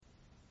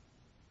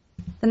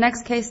The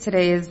next case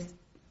today is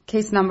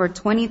case number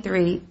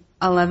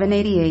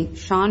 23-1188,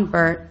 Sean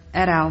Burt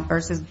et al.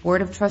 Versus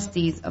Board of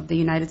Trustees of the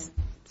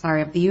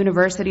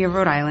University of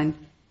Rhode Island,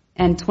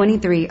 and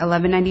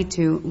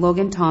 23-1192,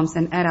 Logan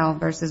Thompson et al.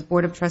 Versus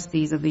Board of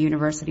Trustees of the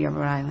University of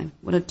Rhode Island.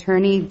 Would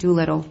Attorney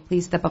Doolittle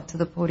please step up to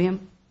the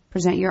podium,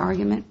 present your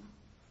argument?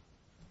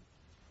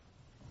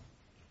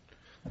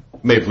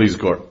 May it please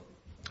the Court.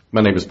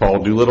 My name is Paul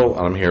Doolittle,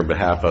 and I'm here on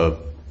behalf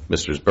of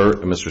Mrs.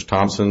 Burt and Mrs.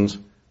 Thompson's,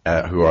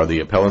 who are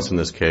the appellants in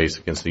this case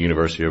against the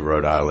University of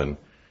Rhode Island.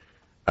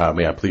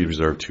 May I please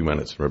reserve 2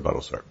 minutes for rebuttal,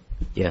 sir?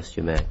 Yes,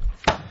 you may.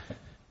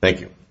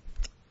 Thank you.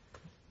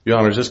 Your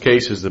Honors, this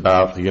case is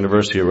about the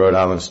University of Rhode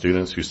Island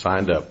students who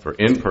signed up for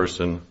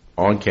in-person,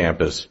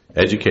 on-campus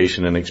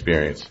education and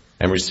experience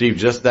and received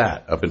just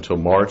that up until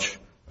March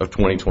of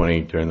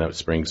 2020 during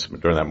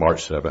that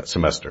March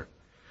semester.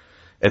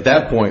 At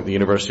that point, the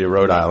University of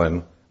Rhode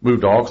Island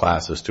moved all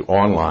classes to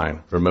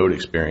online remote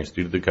experience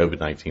due to the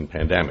COVID-19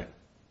 pandemic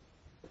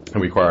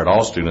and required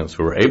all students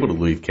who were able to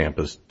leave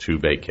campus to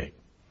vacate.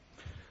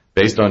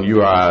 Based on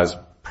URI's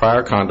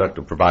prior conduct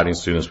of providing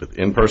students with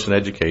in-person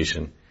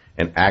education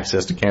and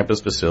access to campus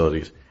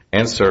facilities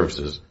and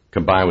services,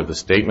 combined with the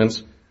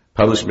statements,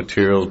 published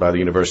materials by the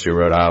University of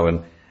Rhode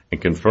Island,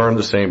 and confirmed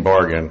the same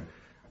bargain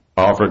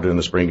offered in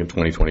the spring of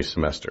 2020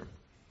 semester.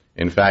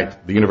 In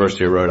fact, the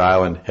University of Rhode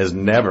Island has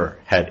never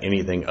had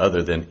anything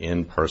other than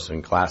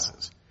in-person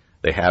classes.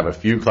 They have a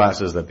few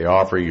classes that they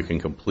offer. You can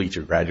complete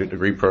your graduate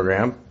degree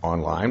program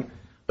online,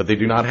 but they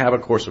do not have a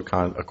course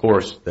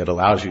that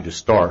allows you to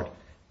start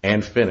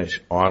and finish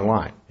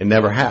online. It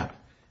never have.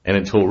 And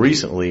until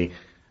recently,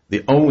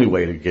 the only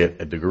way to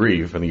get a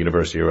degree from the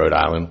University of Rhode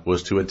Island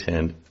was to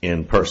attend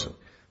in person.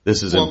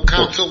 This is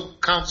Counsel,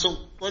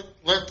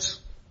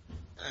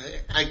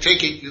 I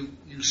take it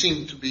you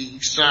seem to be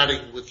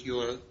starting with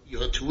your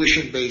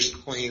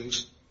tuition-based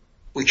claims,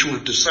 which were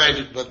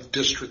decided by the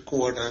district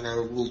court on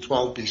a Rule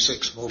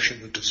 12b-6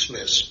 motion to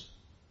dismiss.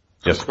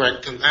 Yes.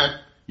 Correct in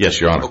that? Yes,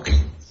 Your Honor. Okay.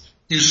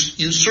 You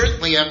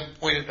certainly haven't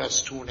pointed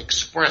us to an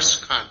express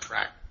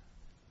contract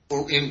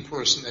for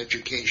in-person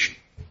education.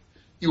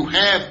 You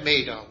have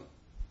made out,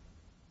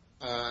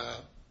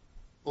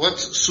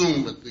 let's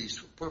assume at least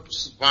for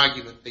purposes of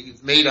argument, that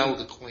you've made out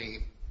a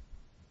claim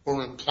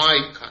for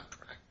implied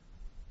contract,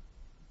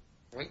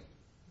 right?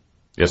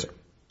 Yes, sir.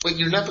 But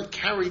you never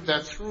carried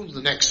that through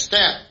the next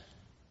step.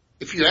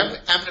 If you have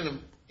an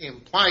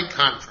implied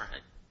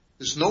contract,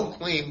 there's no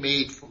claim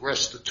made for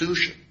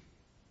restitution.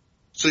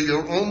 So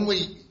your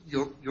only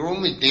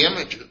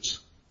damages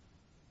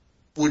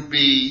would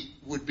be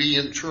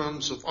in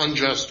terms of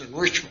unjust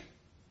enrichment.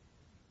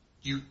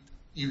 You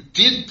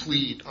did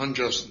plead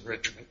unjust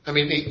enrichment. I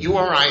mean,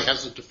 URI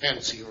has a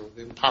defense here of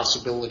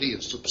impossibility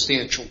of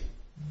substantial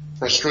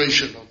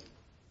frustration of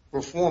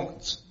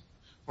performance.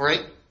 All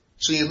right?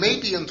 So you may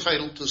be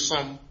entitled to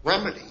some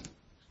remedy.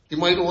 You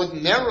might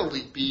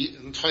ordinarily be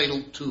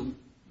entitled to,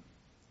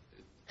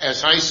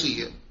 as I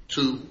see it,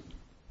 to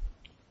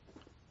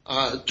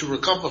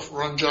recover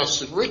for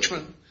unjust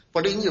enrichment,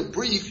 but in your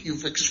brief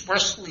you've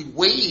expressly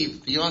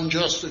waived the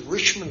unjust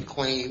enrichment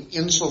claim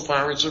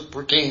insofar as it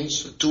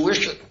pertains to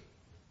tuition.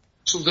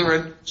 So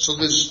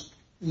there's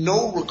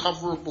no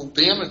recoverable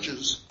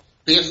damages,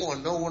 therefore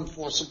no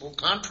enforceable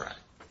contract,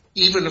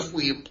 even if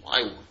we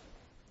imply one.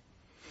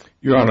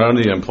 Your Honor,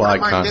 under the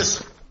implied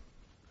contract.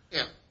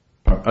 Yeah.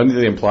 Under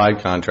the implied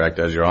contract,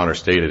 as Your Honor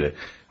stated it,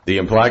 the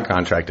implied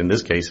contract in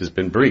this case has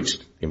been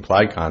breached. The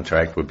implied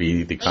contract would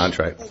be the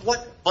contract.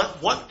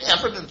 But what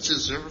evidence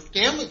is there of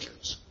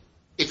damages?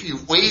 If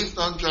you've waived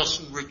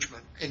unjust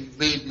enrichment and you've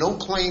made no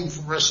claim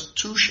for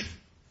restitution,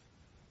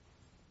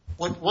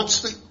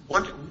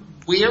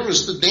 where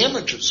is the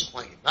damages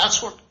claim?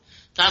 That's what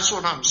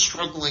I'm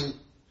struggling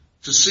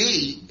to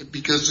see,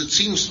 because it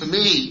seems to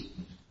me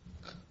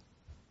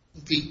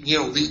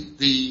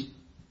the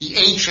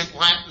ancient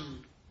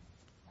Latin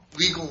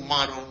legal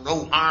motto,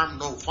 no harm,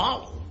 no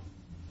foul,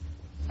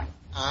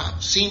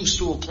 seems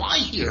to apply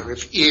here.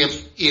 If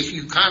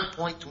you can't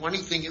point to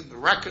anything in the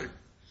record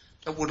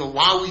that would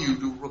allow you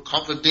to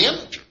recover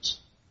damages.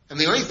 And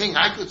the only thing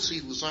I could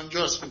see was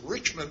unjust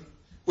enrichment,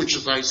 which,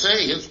 as I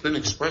say, has been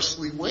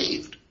expressly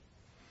waived.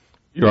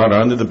 Your Honor,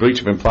 under the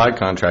breach of implied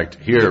contract,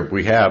 here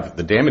we have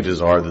the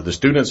damages are that the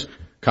students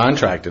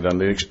contracted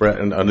under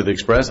the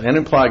express and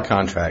implied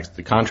contracts,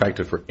 they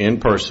contracted for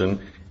in-person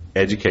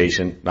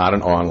education, not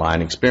an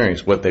online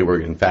experience. What they were,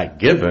 in fact,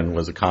 given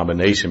was a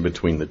combination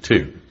between the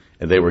two.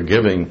 And they were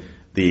giving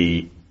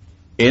the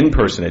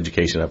in-person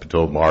education up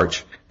until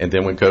March, and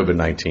then when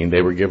COVID-19,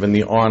 they were given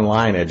the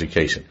online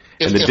education.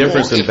 And the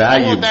difference in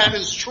value. If all of that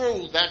is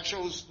true, that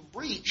shows the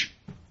breach.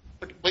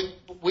 But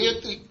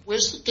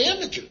where's the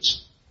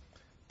damages?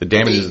 The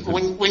damages.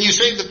 When you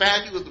say the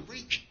value of the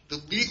breach,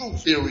 the legal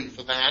theory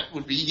for that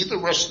would be either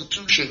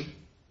restitution,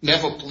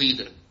 never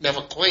pleaded,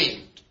 never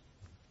claimed,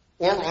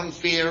 or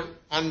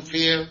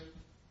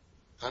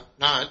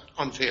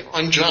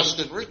unjust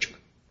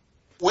enrichment,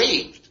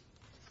 waived.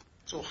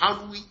 So how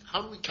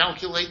do we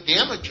calculate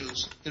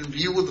damages in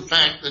view of the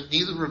fact that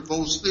neither of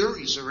those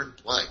theories are in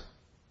play?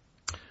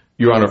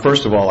 Your Honor,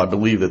 first of all, I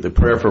believe that the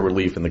prayer for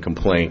relief in the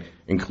complaint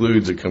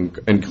includes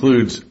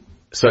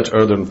such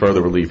other and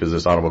further relief as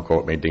this honorable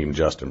court may deem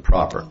just and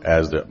proper,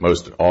 as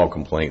most all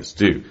complaints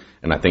do.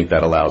 And I think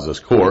that allows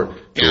this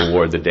court to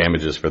award the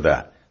damages for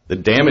that. The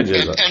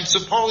damages... And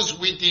suppose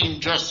we deem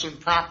just and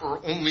proper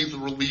only the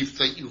relief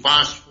that you've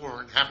asked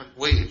for and haven't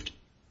waived.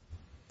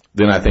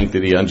 Then I think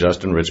that the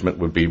unjust enrichment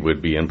would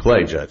be in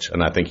play, Judge.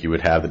 And I think you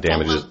would have the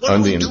damages... What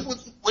do we do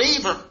with the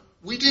waiver?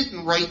 We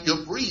didn't write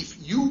your brief.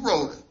 You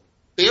wrote it.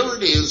 There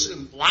it is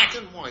in black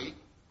and white,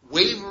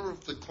 waiver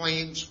of the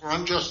claims for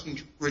unjust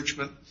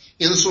enrichment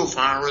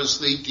insofar as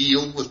they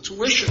deal with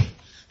tuition.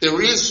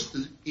 There is,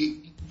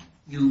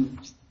 you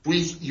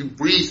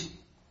brief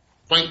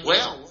quite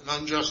well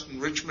an unjust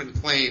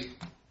enrichment claim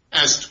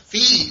as to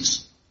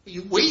fees.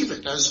 You waive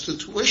it as to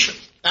tuition.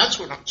 That's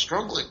what I'm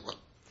struggling with.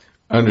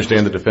 I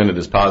understand the defendant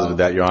has posited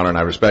that, Your Honor, and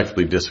I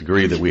respectfully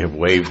disagree that we have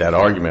waived that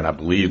argument. I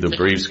believe the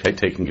briefs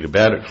taken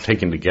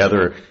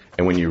together,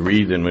 and when you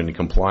read them in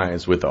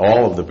compliance with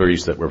all of the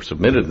briefs that were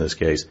submitted in this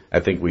case, I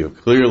think we are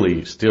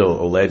clearly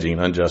still alleging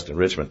unjust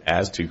enrichment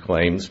as to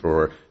claims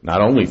for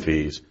not only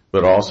fees,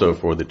 but also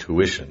for the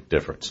tuition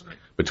difference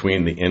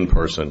between the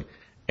in-person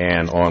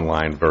and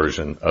online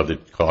version of the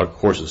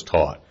courses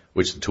taught,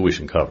 which the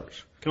tuition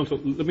covers. Counsel,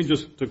 let me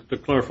just to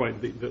clarify,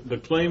 the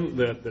claim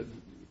that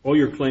all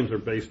your claims are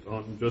based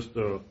on just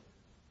the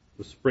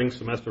spring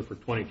semester for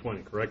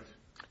 2020, correct?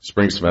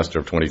 Spring semester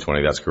of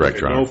 2020, that's correct,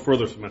 Your Honor. No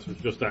further semesters,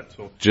 just that.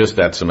 So just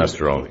that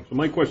semester only. So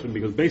my question,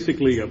 because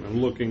basically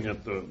I'm looking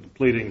at the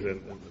pleadings,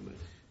 and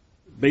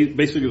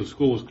basically the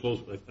school was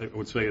closed, I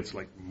would say it's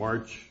like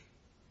March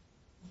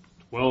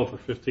 12th or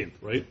 15th,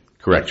 right?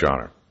 Correct, Your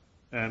Honor.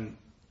 And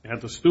had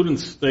the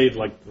students stayed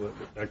like the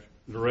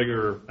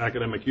regular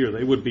academic year,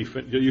 they would be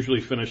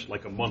usually finished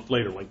like a month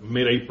later, like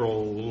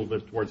mid-April, a little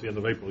bit towards the end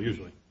of April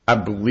usually. I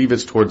believe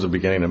it's towards the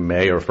beginning of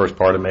May or first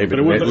part of May, but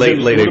late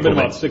April. It would have been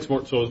about 6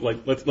 more. So it's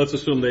like let's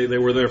assume they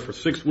were there for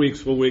 6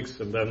 weeks, full weeks,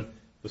 and then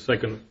the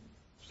second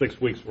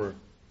 6 weeks were.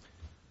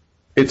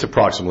 It's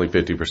approximately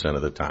 50%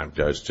 of the time,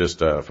 Judge. Just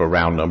for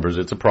round numbers,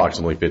 it's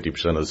approximately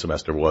 50% of the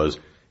semester was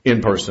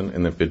in person,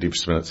 and then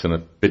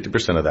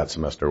 50% of that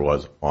semester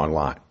was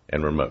online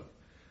and remote.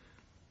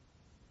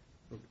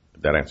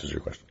 That answers your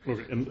question.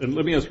 Okay, and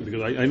let me ask you,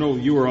 because I know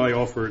you or I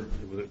offered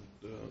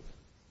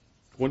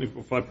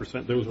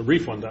 25%. There was a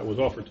refund that was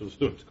offered to the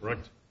students,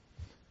 correct?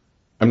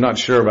 I'm not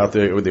sure about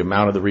the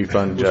amount of the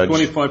refund, Judge. It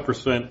was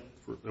 25%.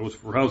 It was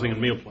for housing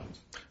and meal plans.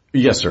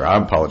 Yes, sir. I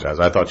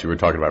apologize. I thought you were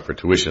talking about for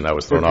tuition. I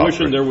was thrown off. For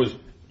tuition, there was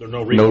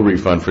no refund. No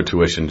refund for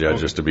tuition, Judge.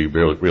 Okay. Just to be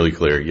really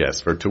clear.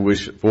 Yes, for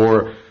tuition,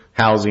 for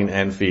housing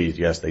and fees,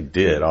 yes, they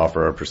did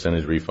offer a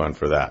percentage refund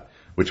for that,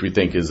 which we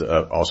think is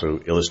also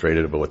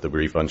illustrated about what the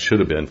refund should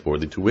have been for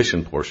the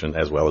tuition portion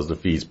as well as the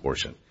fees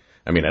portion.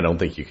 I mean, I don't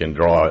think you can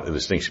draw a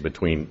distinction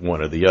between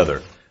one or the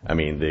other. I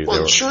mean,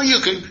 sure you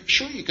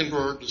can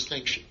draw a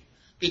distinction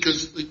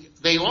because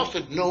they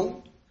offered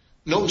no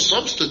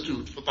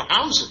substitute for the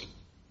housing,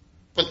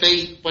 but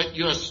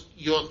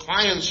your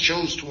clients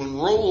chose to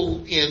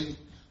enroll in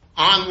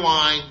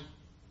online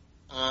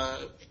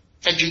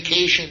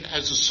education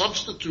as a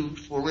substitute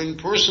for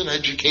in-person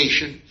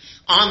education,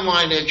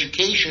 online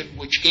education,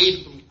 which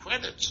gave them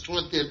credits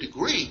toward their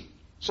degree.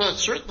 So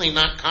it's certainly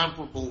not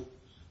comparable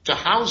to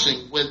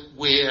housing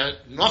where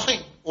nothing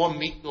or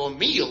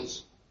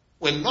meals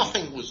when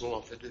nothing was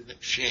offered in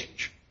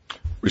exchange.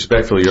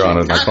 Respectfully, Your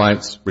Honor, my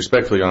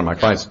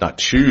clients did not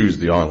choose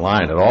the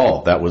online at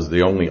all. That was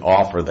the only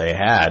offer they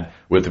had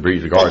with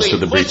regards to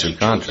the breach of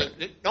contract.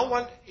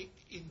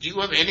 Do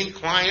you have any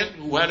client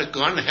who had a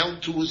gun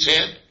held to his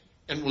head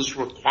and was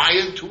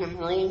required to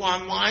enroll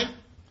online?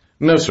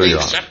 No, sir, Your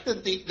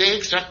Honor. They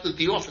accepted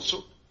the offer.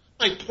 So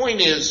my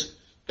point is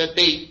that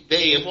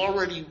they have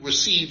already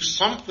received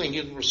something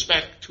in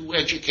respect to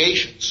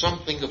education,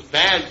 something of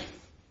value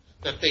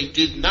that they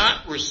did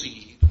not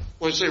receive,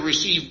 whereas they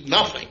received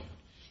nothing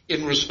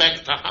in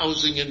respect to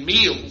housing and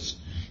meals.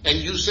 And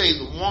you say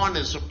the one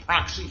is a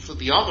proxy for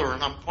the other,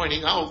 and I'm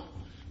pointing out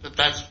that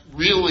that's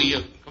really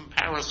a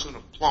comparison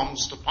of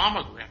plums to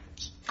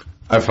pomegranates.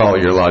 I follow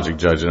your logic,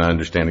 Judge, and I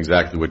understand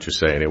exactly what you're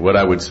saying. And what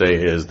I would say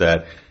is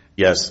that,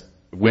 yes,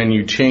 when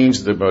you change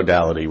the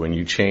modality, when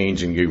you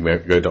change and you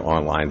go to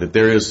online, that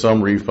there is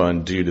some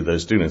refund due to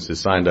those students who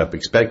signed up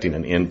expecting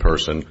an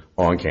in-person,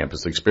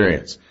 on-campus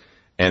experience.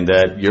 And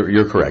that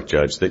you're correct,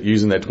 Judge, that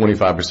using that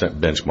 25%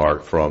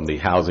 benchmark from the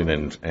housing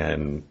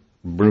and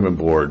room and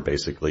board,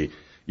 basically,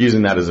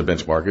 using that as a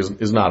benchmark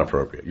is not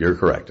appropriate. You're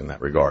correct in that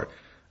regard.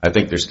 I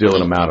think there's still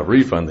an amount of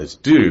refund that's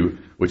due,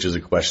 which is a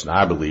question,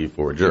 I believe,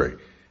 for a jury.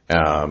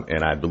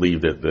 And I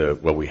believe that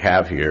what we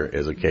have here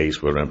is a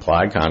case with an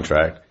implied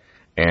contract,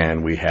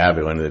 and we have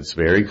it, and it's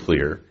very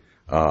clear.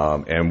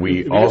 And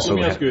we also...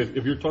 Let me ask you,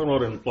 if you're talking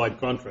about an implied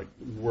contract,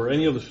 were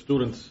any of the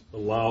students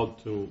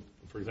allowed to,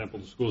 for example,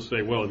 the school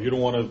say, well, if you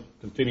don't want to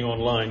continue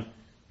online,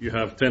 you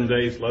have 10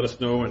 days, let us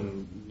know,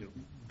 and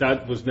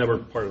that was never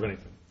part of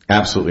anything?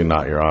 Absolutely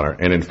not, Your Honor.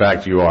 And in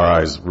fact,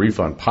 URI's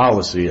refund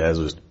policy,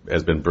 as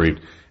has been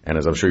briefed, And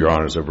as I'm sure your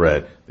honors have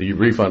read, the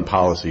refund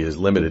policy is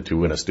limited to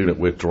when a student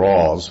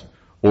withdraws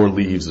or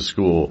leaves the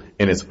school,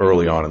 and it's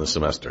early on in the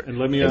semester. And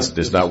let me ask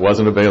this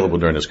wasn't available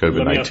during this COVID-19.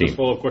 Let me ask this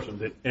follow-up question.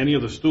 Did any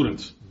of the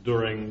students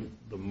during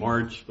the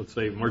March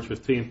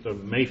 15th to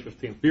May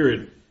 15th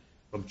period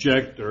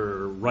object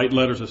or write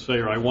letters to say,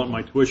 or I want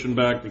my tuition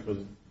back because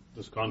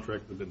this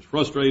contract has been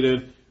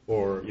frustrated,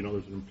 or,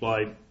 there's an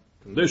implied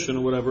condition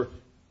or whatever?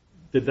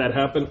 Did that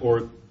happen,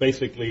 or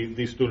basically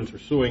these students are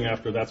suing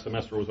after that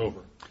semester was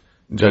over?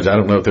 Judge, I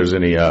don't know if there's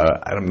any,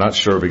 I'm not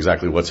sure of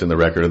exactly what's in the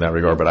record in that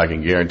regard, but I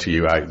can guarantee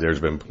you there's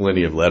been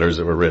plenty of letters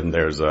that were written.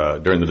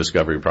 During the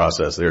discovery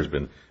process, there's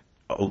been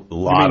a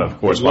lot of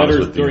correspondence.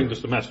 Letters during the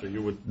semester,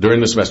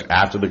 During the semester,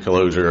 after the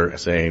closure,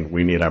 saying,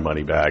 we need our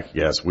money back.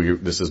 Yes,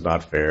 this is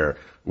not fair.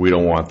 We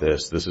don't want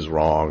this. This is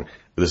wrong.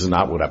 This is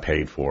not what I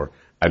paid for.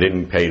 I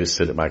didn't pay to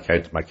sit at my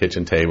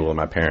kitchen table in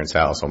my parents'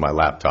 house on my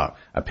laptop.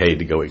 I paid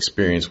to go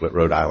experience what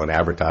Rhode Island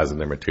advertised in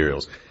their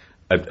materials,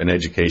 an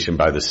education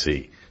by the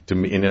sea.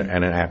 And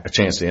a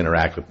chance to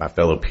interact with my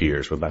fellow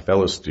peers, with my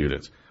fellow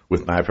students,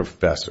 with my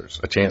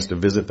professors, a chance to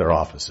visit their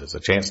offices, a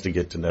chance to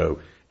get to know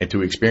and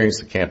to experience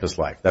the campus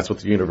life. That's what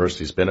the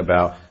university's been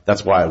about.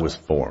 That's why it was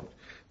formed.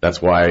 That's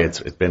why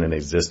it's been in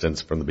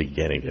existence from the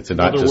beginning. It's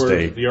not just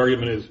the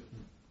argument is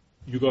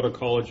you go to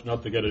college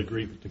not to get a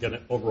degree, but to get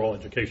an overall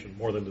education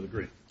more than the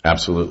degree.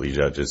 Absolutely,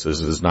 Judge. This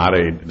is not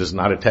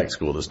a tech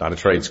school. This is not a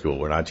trade school.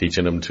 We're not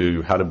teaching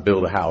them how to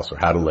build a house or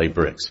how to lay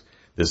bricks.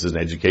 This is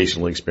an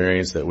educational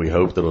experience that we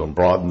hope that will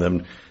broaden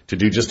them to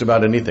do just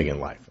about anything in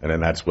life. And then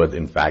that's what,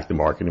 in fact, the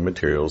marketing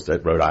materials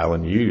that Rhode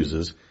Island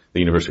uses, the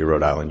University of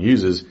Rhode Island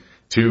uses,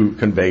 to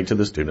convey to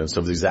the students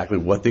of exactly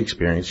what the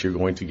experience you're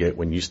going to get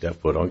when you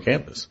step foot on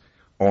campus.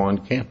 On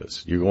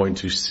campus, you're going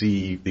to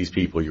see these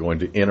people. You're going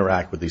to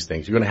interact with these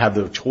things. You're going to have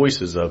the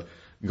choices of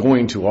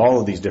going to all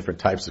of these different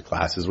types of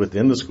classes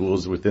within the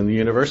schools, within the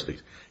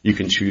universities. You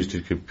can choose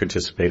to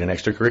participate in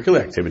extracurricular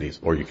activities,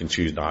 or you can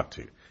choose not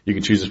to. You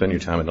can choose to spend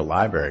your time in the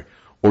library,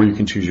 or you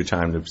can choose your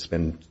time to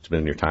spend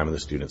your time in the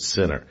student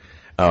center.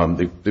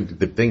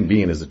 The thing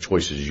being is the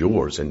choice is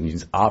yours, and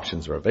these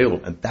options are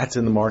available, and that's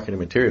in the marketing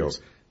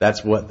materials.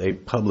 That's what they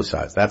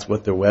publicize. That's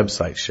what their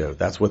websites show.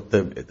 That's what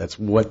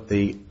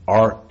they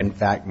are, in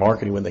fact,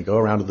 marketing when they go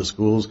around to the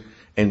schools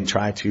and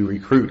try to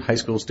recruit high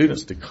school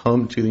students to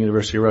come to the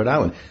University of Rhode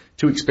Island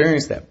to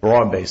experience that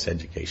broad-based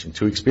education,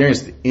 to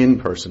experience the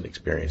in-person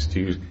experience,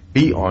 to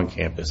be on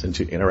campus and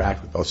to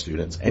interact with those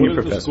students and your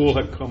professors. What if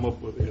the school had come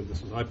up with,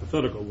 this is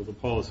hypothetical, with a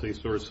policy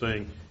sort of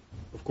saying,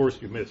 of course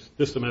you missed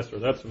this semester or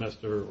that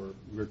semester, or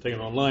we're taking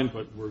it online,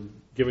 but we're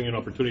giving you an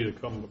opportunity to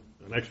come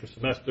an extra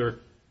semester,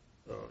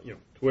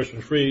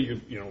 tuition free,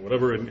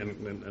 whatever,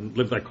 and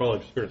live that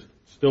college experience.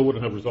 Still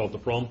wouldn't have resolved the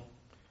problem.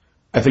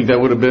 I think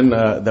that would have been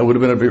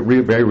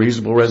a very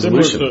reasonable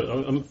resolution.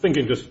 I'm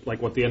thinking just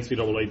like what the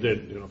NCAA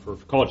did, for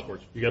college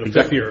sports. You get a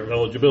fifth year of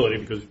eligibility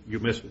because you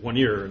missed 1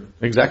 year.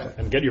 Exactly.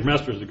 And get your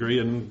master's degree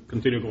and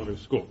continue going to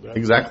school.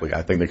 Exactly.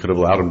 I think they could have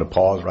allowed them to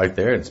pause right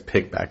there and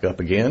pick back up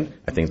again.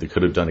 I think they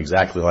could have done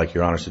exactly like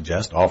Your Honor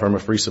suggests, offer them a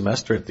free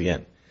semester at the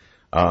end.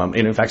 And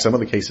in fact, some of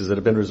the cases that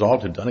have been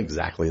resolved have done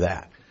exactly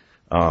that.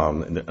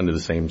 Under the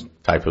same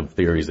type of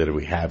theories that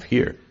we have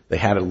here. They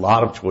had a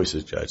lot of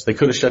choices, Judge. They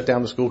could have shut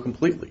down the school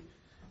completely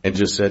and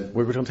just said,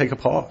 we're going to take a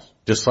pause,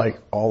 just like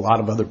a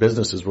lot of other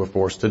businesses were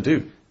forced to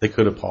do. They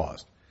could have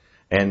paused.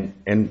 And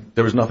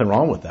there was nothing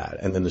wrong with that.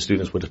 And then the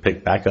students would have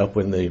picked back up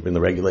when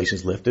the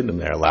regulations lifted and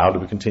they're allowed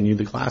to continue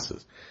the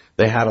classes.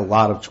 They had a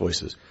lot of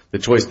choices. The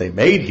choice they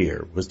made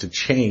here was to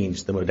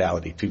change the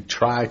modality, to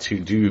try to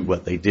do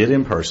what they did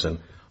in person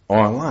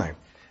online.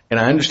 And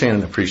I understand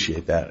and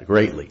appreciate that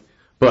greatly.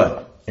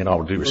 But in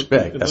all due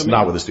respect, that's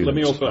not what the students.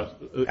 Let me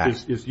also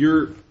ask: is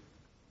your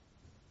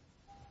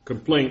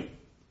complaint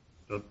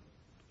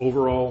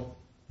overall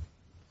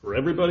for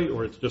everybody,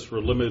 or it's just for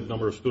a limited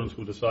number of students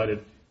who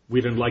decided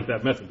we didn't like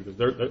that method? Because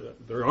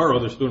there are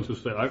other students who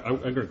said, I'm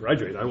going to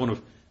graduate. I want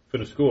to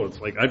finish school. It's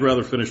like I'd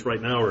rather finish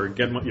right now or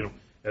get my,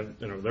 and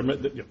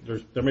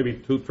there may be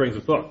two trains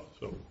of thought.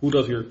 So who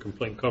does your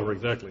complaint cover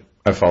exactly?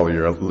 I follow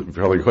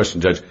your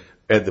question, Judge.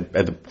 At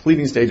the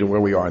pleading stage of where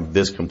we are in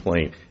this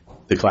complaint,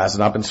 the class has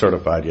not been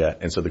certified yet,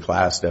 and so the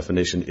class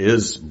definition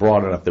is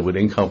broad enough that would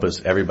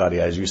encompass everybody,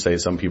 as you say,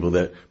 some people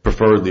that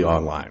preferred the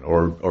online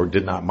or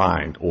did not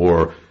mind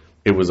or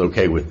it was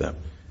okay with them.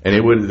 And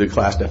the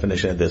class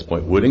definition at this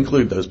point would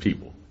include those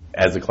people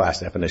as the class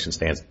definition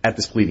stands at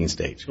this pleading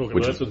stage. Okay,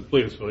 well, that's the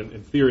pleading. So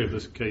in theory, in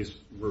this case,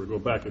 where we go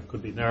back, it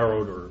could be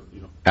narrowed or,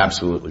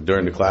 Absolutely.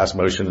 During the class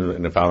motion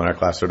and filing our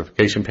class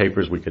certification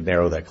papers, we could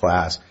narrow that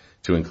class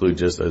to include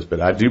just those. But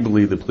I do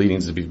believe the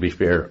pleadings, to be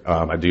fair,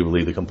 I do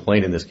believe the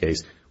complaint in this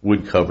case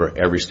would cover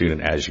every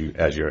student as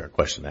your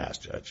question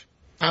asked, Judge.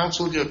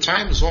 Counsel, your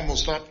time is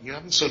almost up. You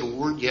haven't said a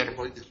word yet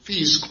about the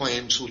fees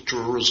claims which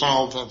were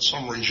resolved on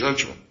summary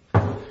judgment.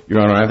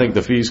 Your Honor, I think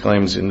the fees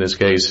claims in this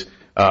case,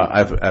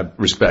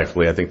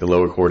 respectfully, I think the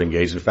lower court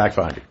engaged in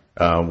fact-finding.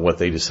 What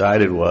they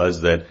decided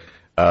was that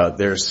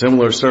there are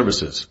similar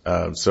services.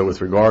 So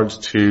with regards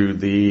to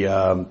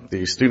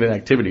the student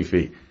activity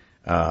fee,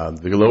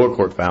 The lower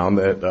court found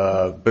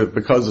that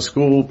because the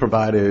school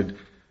provided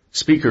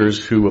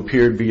speakers who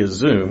appeared via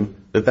Zoom,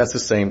 that's the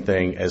same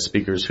thing as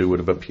speakers who would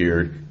have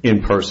appeared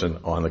in person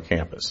on the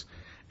campus.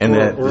 And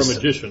or a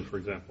magician, for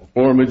example.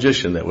 Or a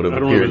magician that would have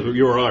appeared. I don't know whether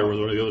you or I were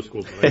one of the other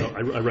schools, but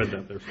I read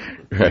that there.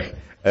 Right.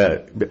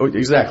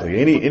 Exactly.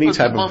 Any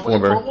type of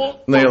performer,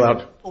 they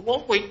allowed.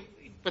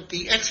 But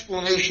the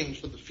explanation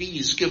for the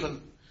fees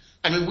given,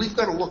 I mean, we've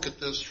got to look at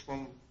this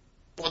from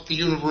what the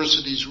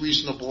university's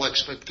reasonable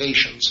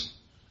expectations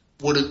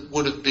would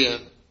have been,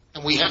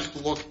 and we have to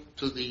look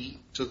to the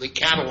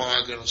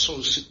catalog and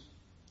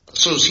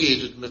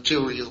associated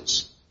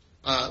materials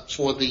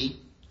for the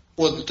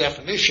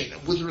definition.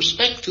 And with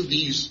respect to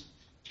these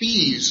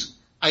fees,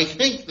 I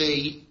think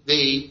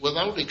they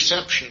without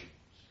exception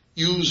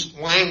used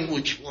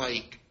language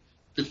like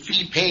the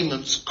fee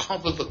payments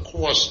cover the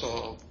cost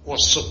of or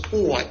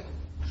support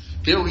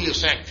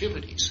various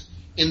activities.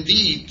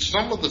 Indeed,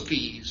 some of the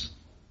fees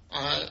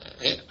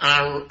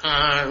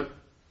are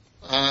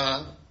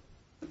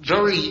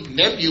very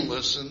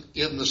nebulous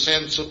in the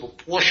sense of a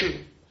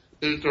portion.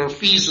 There are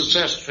fees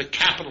assessed for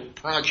capital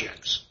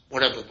projects,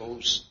 whatever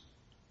those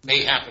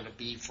may happen to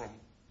be from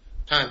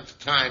time to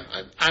time.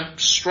 I'm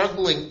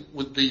struggling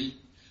with the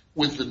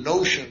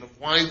notion of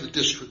why the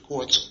district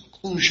court's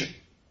conclusion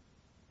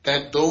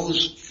that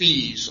those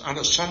fees on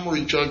a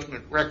summary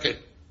judgment record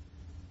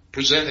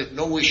presented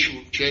no issue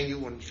of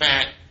genuine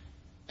fact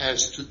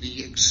as to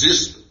the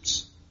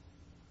existence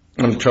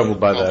I'm troubled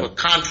by that. of a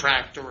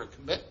contract or a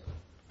commitment.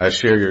 I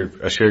share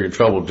your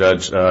trouble,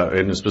 Judge,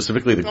 and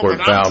specifically the court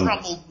found.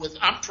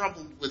 I'm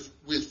troubled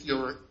with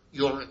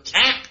your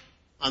attack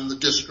on the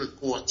district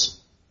court's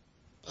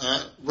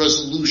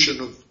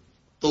resolution of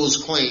those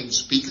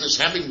claims, because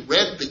having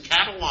read the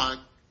catalog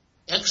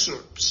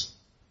excerpts,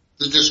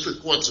 the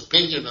district court's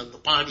opinion and the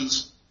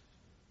parties'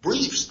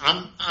 briefs,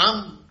 I'm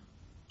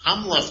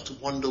left to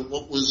wonder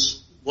what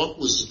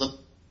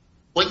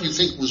you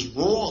think was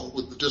wrong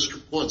with the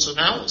district court's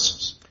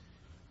analysis.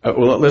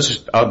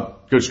 I'll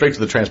go straight to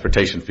the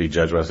transportation fee,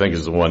 Judge, what I think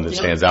is the one that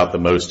stands out the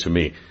most to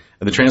me.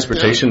 And the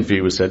transportation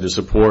fee was said to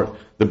support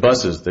the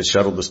buses that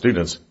shuttled the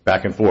students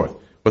back and forth.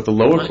 What the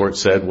lower court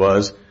said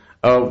was,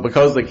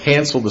 because they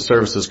canceled the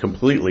services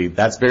completely,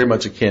 that's very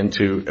much akin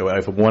to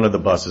if one of the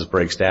buses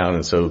breaks down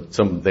and so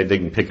they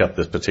didn't pick up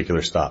this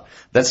particular stop.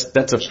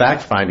 That's a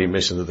fact-finding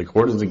mission that the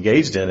court is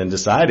engaged in and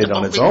decided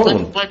on its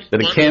own that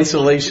a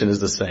cancellation is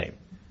the same.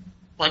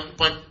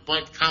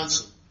 But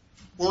counsel,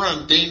 we're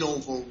on de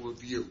novo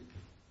review,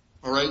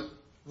 all right?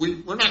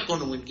 We're not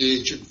going to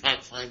engage in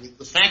fact-finding.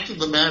 The fact of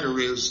the matter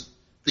is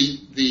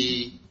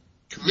the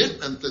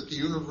commitment that the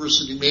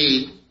university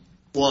made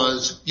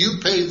was you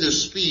pay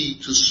this fee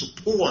to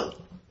support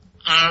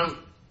our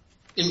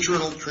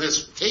internal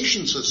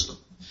transportation system.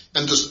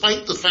 And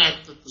despite the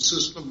fact that the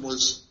system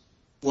was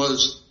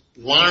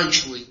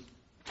largely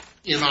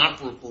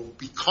inoperable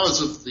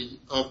because of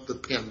the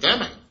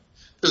pandemic,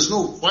 there's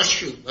no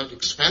question that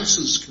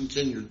expenses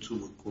continued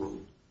to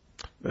accrue.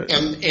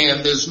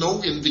 And there's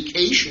no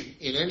indication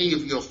in any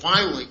of your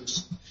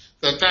filings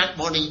that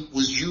money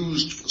was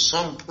used for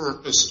some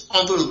purpose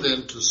other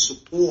than to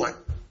support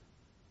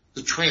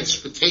the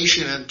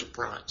transportation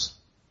enterprise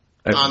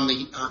on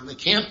the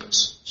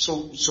campus.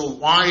 So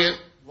why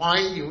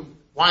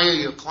are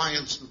your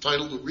clients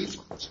entitled to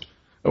refunds?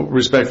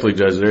 Respectfully,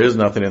 Judge, there is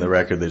nothing in the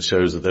record that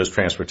shows that those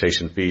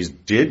transportation fees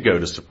did go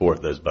to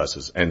support those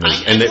buses, and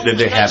that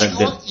they haven't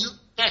been.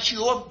 That's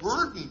your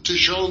burden to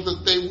show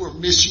that they were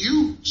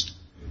misused.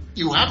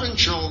 You haven't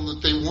shown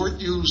that they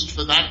weren't used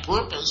for that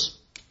purpose.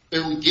 They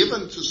were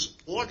given to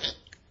support it.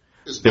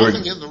 There's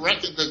nothing in the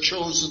record that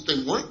shows that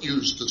they weren't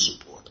used to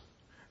support it.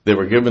 They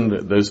were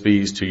given those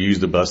fees to use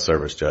the bus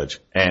service, Judge,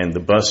 and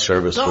the bus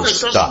service was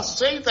stopped. No, it doesn't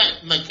say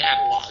that in the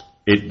catalog.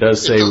 It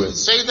does say. It doesn't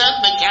say that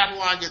in the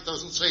catalog. It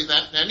doesn't say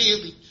that in any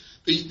of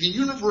the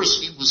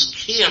university was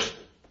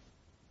careful,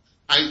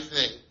 I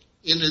think,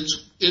 in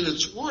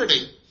its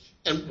wording,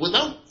 and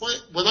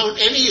without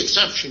any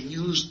exception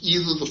used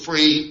either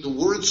the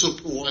word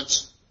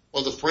supports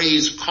or the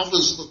phrase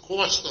covers the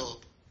cost of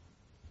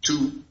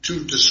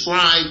to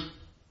describe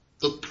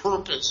the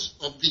purpose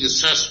of the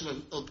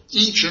assessment of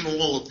each and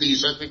all of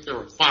these. I think there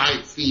are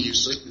 5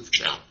 fees that you've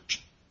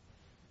challenged,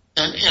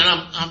 and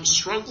I'm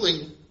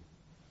struggling.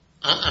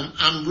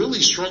 I'm really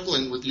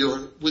struggling with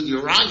your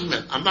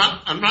argument. I'm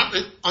not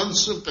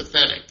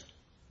unsympathetic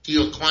to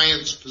your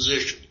client's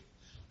position,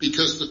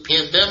 because the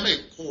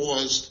pandemic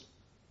caused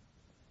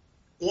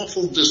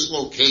awful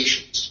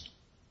dislocations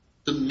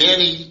to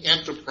many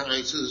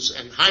enterprises,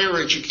 and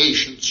higher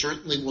education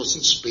certainly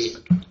wasn't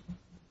spared.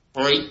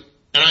 All right,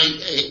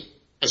 and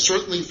I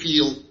certainly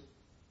feel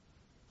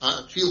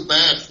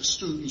bad for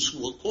students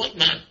who were caught.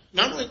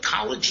 Not only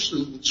college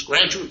students,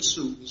 graduate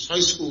students, high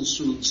school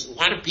students. A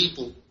lot of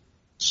people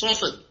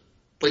suffered,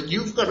 but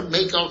you've got to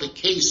make out a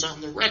case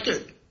on the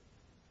record.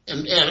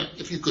 And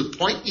if you could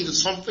point me to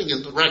something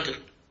in the record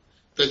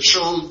that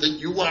showed that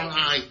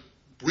URI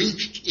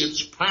breached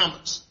its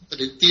promise, that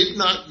it did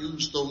not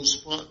use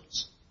those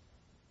funds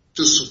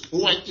to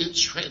support its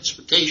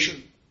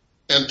transportation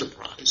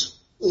enterprise,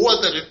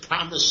 or that it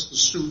promised the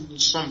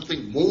students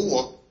something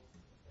more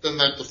than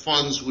that the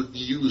funds would be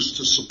used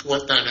to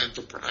support that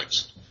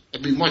enterprise.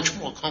 I'd be much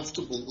more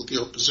comfortable with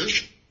your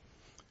position.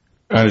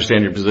 I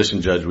understand your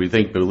position, Judge. We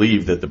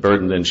believe that the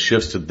burden then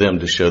shifts to them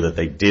to show that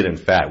they did, in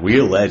fact. We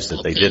allege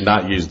that they did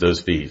not use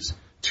those fees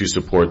to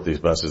support these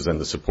buses and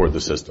to support the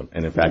system,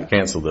 and in fact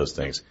cancel those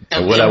things.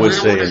 And what I would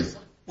say is,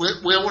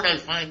 where would I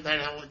find that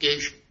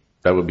allegation?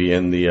 that would be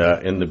in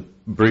the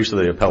briefs of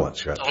the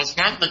appellants, Judge. No, it's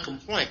not in the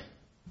complaint.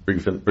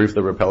 Brief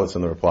the appellants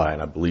in the reply,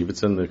 and I believe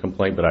it's in the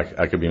complaint, but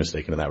I could be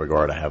mistaken in that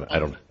regard. I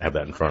don't have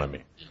that in front of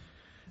me.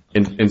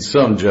 In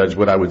sum, Judge,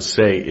 what I would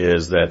say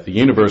is that the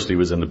university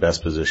was in the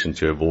best position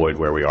to avoid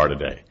where we are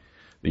today.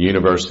 The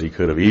university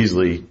could have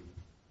easily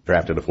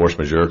drafted a force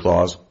majeure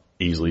clause,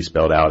 easily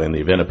spelled out in the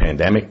event of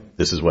pandemic,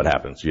 this is what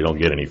happens. You don't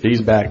get any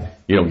fees back.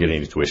 You don't get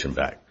any tuition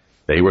back.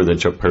 They were the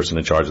person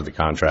in charge of the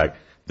contract.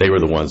 They were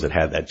the ones that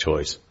had that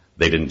choice.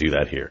 They didn't do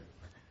that here.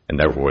 And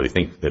therefore, they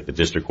think that the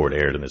district court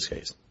erred in this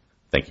case.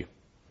 Thank you.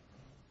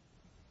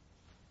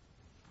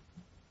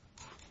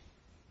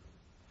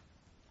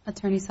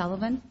 Attorney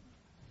Sullivan,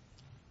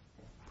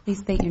 please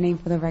state your name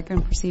for the record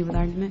and proceed with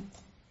argument.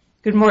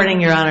 Good morning,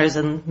 Your Honors,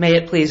 and may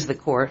it please the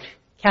Court.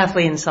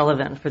 Kathleen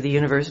Sullivan for the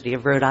University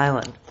of Rhode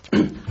Island.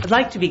 I'd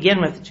like to begin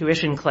with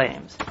tuition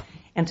claims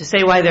and to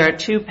say why there are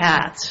two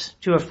paths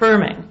to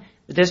affirming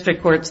the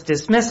district court's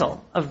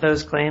dismissal of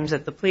those claims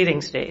at the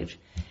pleading stage.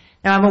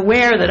 Now, I'm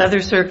aware that other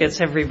circuits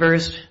have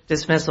reversed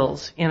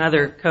dismissals in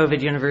other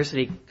COVID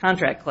university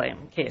contract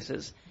claim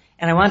cases,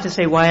 and I want to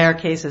say why our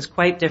case is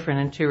quite different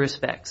in two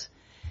respects.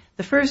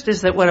 The first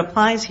is that what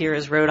applies here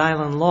is Rhode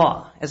Island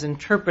law, as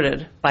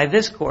interpreted by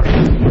this court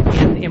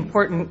in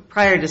important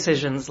prior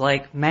decisions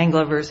like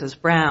Mangla versus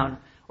Brown,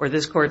 or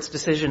this court's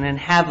decision in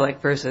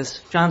Havlick versus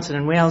Johnson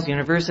and Wales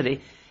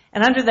University.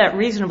 And under that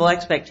reasonable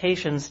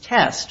expectations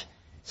test,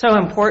 so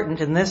important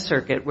in this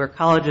circuit where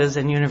colleges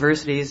and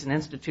universities and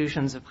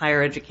institutions of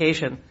higher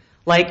education,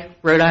 like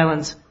Rhode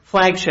Island's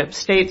flagship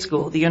state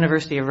school, the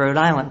University of Rhode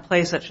Island,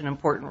 play such an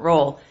important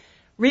role,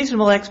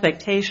 reasonable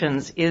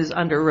expectations is,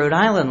 under Rhode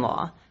Island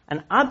law,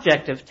 an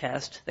objective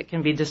test that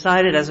can be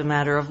decided as a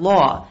matter of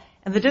law.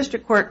 And the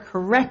district court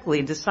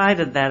correctly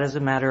decided that as a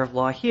matter of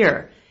law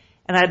here.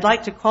 And I'd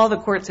like to call the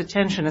court's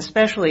attention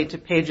especially to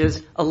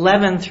pages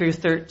 11 through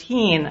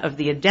 13 of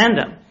the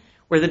addendum,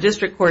 where the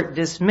district court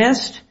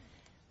dismissed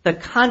the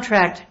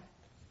contract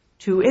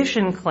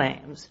tuition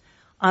claims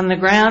on the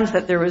grounds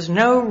that there was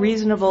no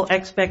reasonable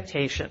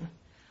expectation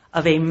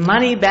of a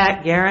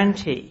money-back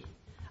guarantee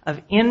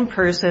of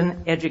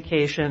in-person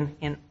education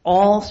in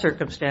all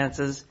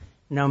circumstances,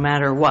 no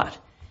matter what.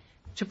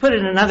 To put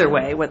it another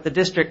way, what the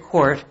district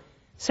court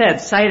said,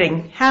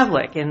 citing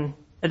Havlick in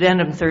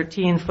Addendum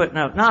 13,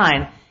 footnote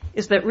 9,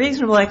 is that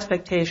reasonable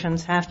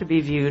expectations have to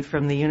be viewed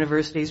from the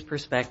university's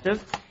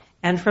perspective.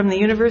 And from the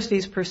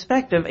university's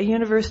perspective, a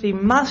university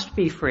must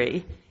be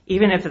free,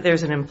 even if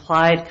there's an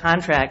implied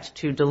contract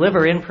to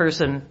deliver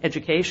in-person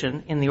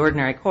education in the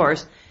ordinary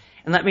course.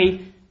 And let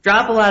me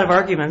drop a lot of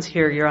arguments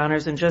here, Your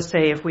Honors, and just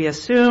say if we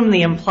assume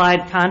the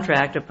implied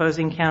contract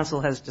opposing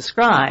counsel has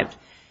described,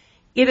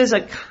 it is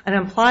an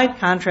implied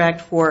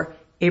contract for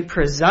a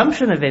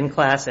presumption of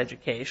in-class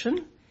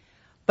education,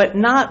 but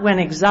not when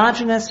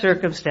exogenous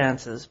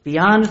circumstances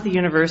beyond the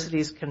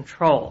university's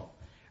control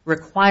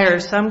require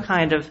some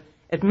kind of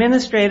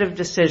administrative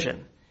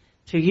decision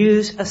to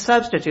use a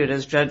substitute.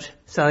 As Judge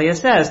Celia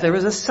says, there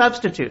was a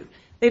substitute.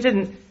 They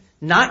didn't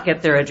not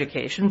get their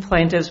education.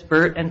 Plaintiffs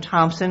Burt and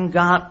Thompson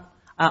got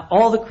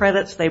all the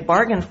credits they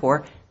bargained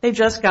for. They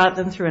just got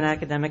them through an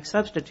academic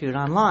substitute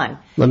online.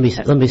 Let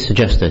me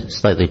suggest a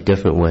slightly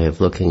different way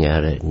of looking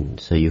at it, and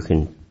so you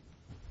can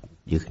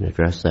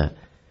address that.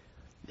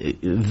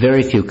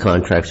 Very few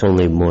contracts,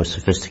 only more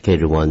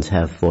sophisticated ones,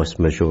 have force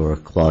majeure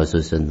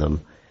clauses in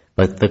them.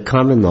 But the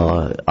common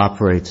law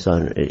operates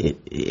on,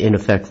 in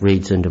effect,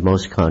 reads into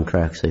most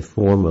contracts a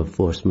form of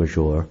force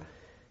majeure,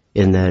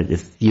 in that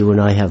if you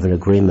and I have an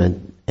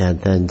agreement and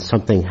then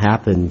something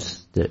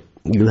happens that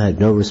you had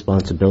no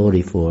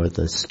responsibility for,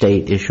 the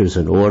state issues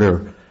an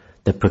order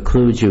that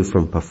precludes you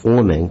from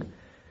performing,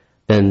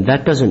 then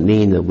that doesn't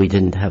mean that we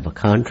didn't have a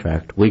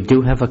contract. We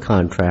do have a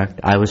contract.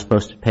 I was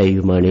supposed to pay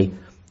you money.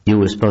 You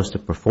were supposed to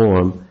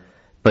perform.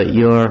 But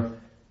your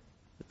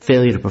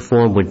failure to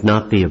perform would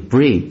not be a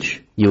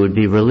breach. You would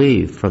be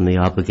relieved from the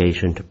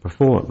obligation to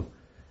perform.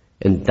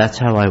 And that's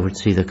how I would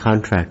see the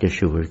contract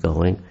issue was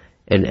going.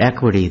 And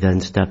equity then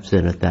steps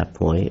in at that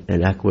point,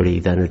 and equity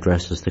then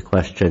addresses the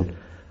question,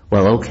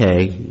 well,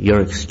 okay,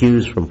 you're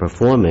excused from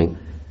performing,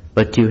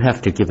 but do you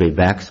have to give me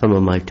back some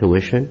of my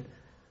tuition?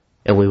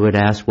 And we would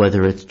ask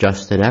whether it's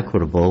just and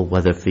equitable,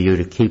 whether for you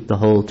to keep the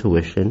whole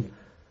tuition,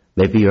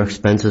 maybe your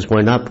expenses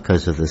went up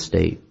because of the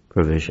state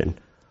provision,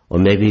 or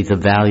maybe the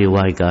value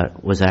I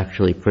got was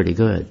actually pretty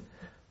good.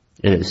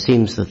 And it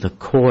seems that the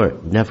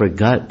court never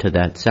got to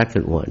that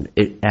second one.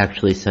 It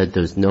actually said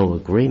there's no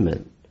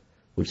agreement,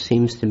 which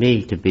seems to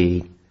me to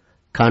be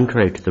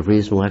contrary to the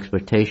reasonable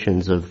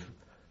expectations of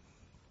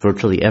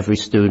virtually every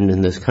student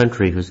in this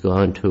country who's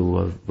gone to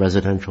a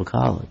residential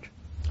college.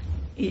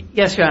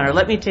 Yes, Your Honor.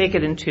 Let me take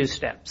it in two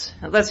steps.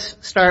 Let's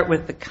start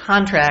with the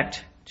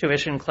contract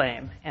tuition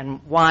claim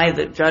and why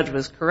the judge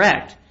was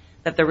correct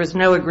that there was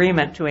no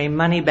agreement to a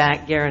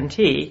money-back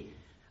guarantee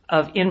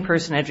of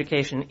in-person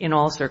education in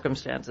all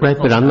circumstances. Right,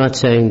 but I'm not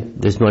saying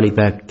there's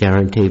money-back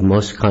guarantee.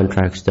 Most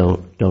contracts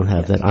don't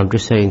have that. I'm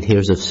just saying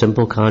here's a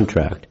simple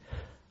contract.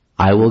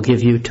 I will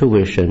give you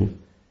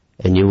tuition,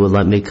 and you will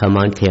let me come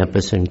on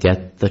campus and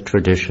get the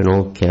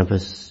traditional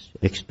campus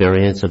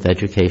experience of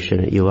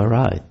education at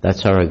URI.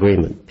 That's our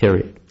agreement,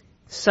 period.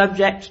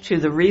 Subject to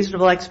the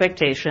reasonable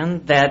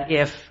expectation that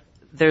if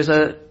there's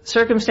a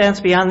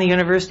circumstance beyond the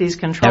university's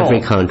control. Every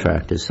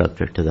contract is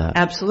subject to that.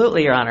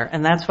 Absolutely, Your Honor.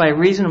 And that's why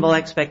reasonable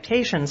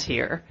expectations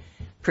here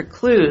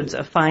precludes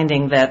a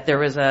finding that there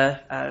was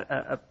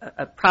a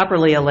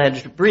properly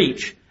alleged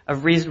breach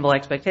of reasonable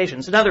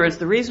expectations. In other words,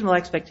 the reasonable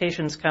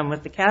expectations come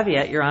with the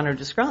caveat Your Honor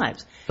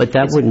describes. But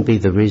that wouldn't be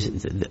the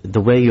reason.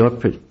 The way you're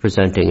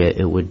presenting it,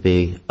 it would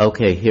be,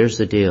 okay, here's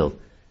the deal.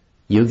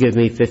 You give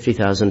me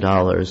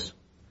 $50,000,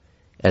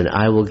 and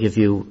I will give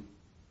you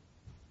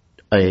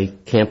a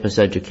campus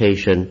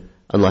education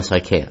unless I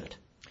can't.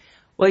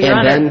 Well, Your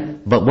Honor,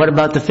 but what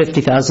about the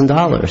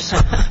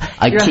 $50,000?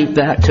 I keep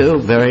that too.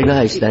 Very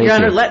nice. Thank you. Your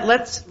Honor,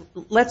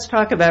 let's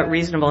talk about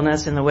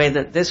reasonableness in the way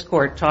that this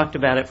court talked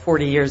about it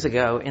 40 years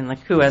ago in the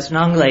Cues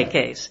Nongle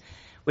case,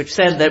 which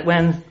said that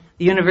when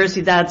the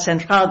Universidad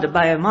Central de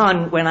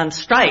Bayamón went on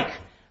strike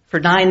for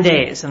 9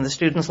 days and the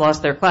students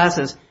lost their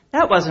classes,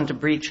 that wasn't a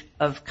breach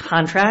of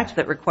contract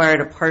that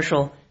required a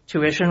partial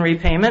tuition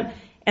repayment.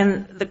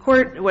 And the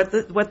court,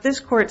 what this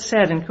court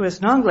said in Cues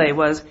Nongle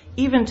was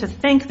even to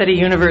think that a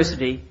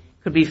university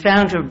could be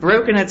found to have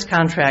broken its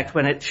contract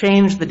when it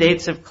changed the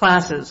dates of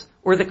classes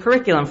or the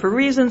curriculum for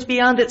reasons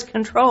beyond its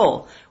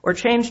control or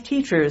changed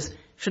teachers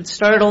should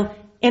startle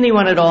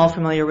anyone at all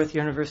familiar with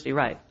university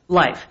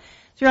life.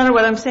 So, Your Honor,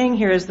 what I'm saying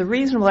here is the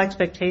reasonable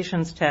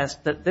expectations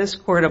test that this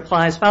court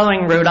applies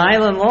following Rhode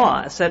Island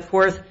law set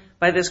forth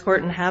by this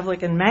court in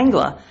Havlik and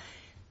Mangla,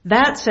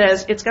 that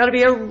says it's got to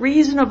be a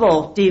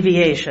reasonable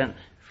deviation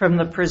from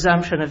the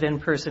presumption of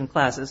in-person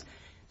classes.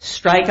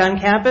 Strike on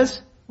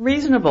campus,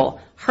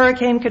 reasonable.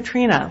 Hurricane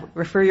Katrina,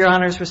 refer Your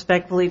Honors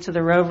respectfully to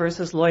the Roe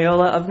versus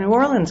Loyola of New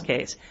Orleans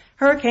case.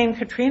 Hurricane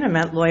Katrina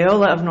meant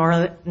Loyola of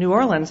New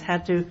Orleans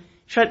had to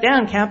shut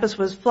down. Campus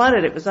was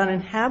flooded. It was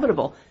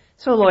uninhabitable.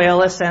 So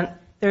Loyola sent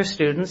their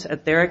students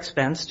at their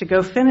expense to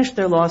go finish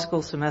their law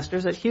school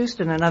semesters at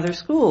Houston and other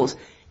schools.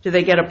 Do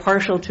they get a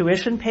partial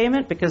tuition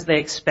payment because they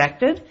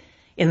expected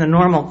in the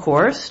normal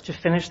course to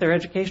finish their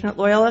education at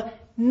Loyola?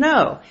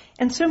 No.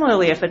 And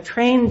similarly, if a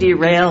train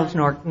derailed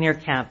near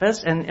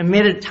campus and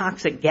emitted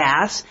toxic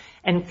gas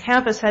and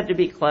campus had to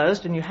be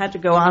closed and you had to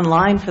go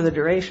online for the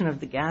duration of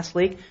the gas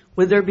leak,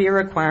 would there be a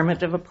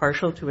requirement of a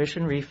partial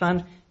tuition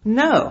refund?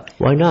 No.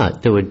 Why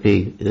not? There wouldn't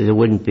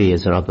be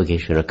as an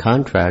obligation a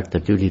contract, a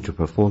duty to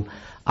perform.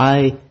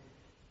 I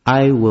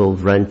will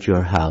rent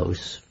your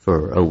house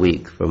for a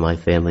week for my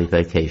family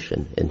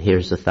vacation, and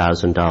here's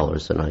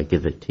 $1,000, and I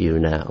give it to you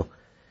now.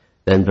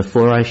 Then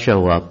before I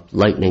show up,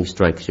 lightning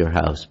strikes your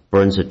house,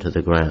 burns it to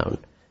the ground.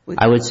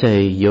 I would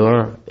say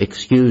you're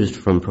excused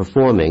from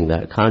performing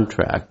that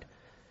contract,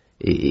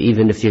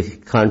 even if your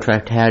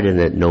contract had in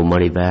it no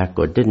money back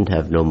or didn't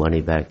have no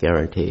money back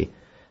guarantee.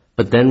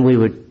 But then we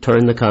would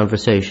turn the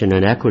conversation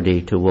in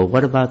equity to, well,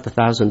 what about the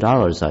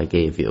 $1,000 I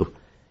gave you?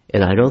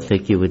 And I don't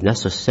think you would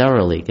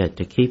necessarily get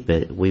to keep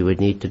it. We would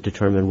need to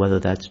determine whether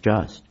that's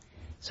just.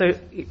 So,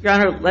 Your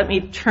Honor, let me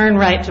turn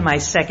right to my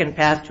second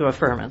path to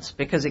affirmance,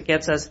 because it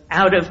gets us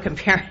out of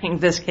comparing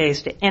this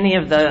case to any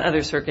of the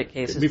other circuit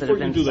cases that have been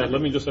Before you do that,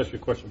 let me just ask you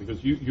a question,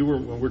 because you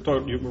were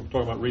talking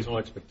about reasonable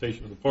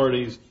expectation of the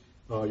parties,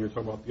 you were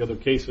talking about the other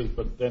cases,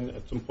 but then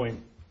at some point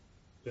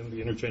in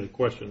the interchange of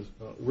questions,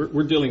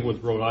 we're dealing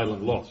with Rhode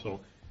Island law.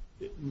 So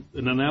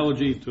an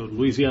analogy to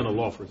Louisiana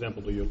law, for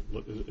example,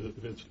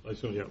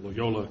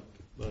 Loyola,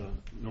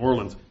 New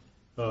Orleans,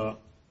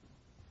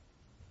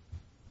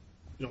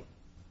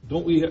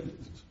 don't we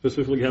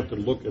specifically have to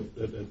look at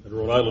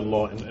Rhode Island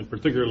law, and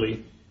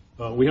particularly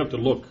we have to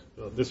look,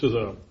 this is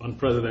an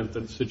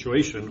unprecedented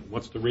situation,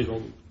 what's the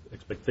reasonable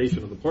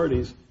expectation of the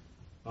parties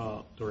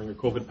during a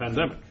COVID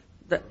pandemic?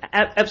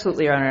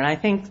 Absolutely, Your Honor, and I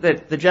think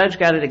that the judge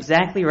got it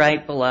exactly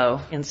right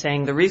below in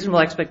saying the reasonable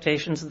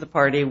expectations of the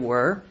party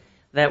were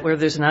that where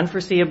there's an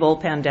unforeseeable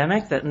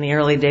pandemic that in the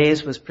early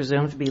days was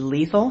presumed to be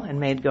lethal and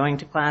made going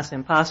to class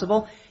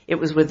impossible, it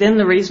was within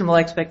the reasonable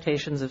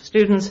expectations of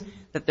students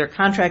that their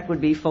contract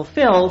would be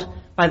fulfilled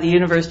by the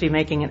university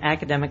making an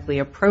academically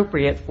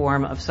appropriate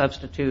form of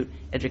substitute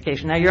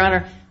education. Now, Your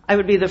Honor, I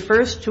would be the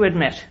first to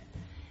admit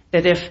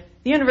that if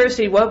the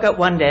university woke up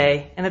one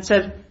day and it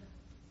said,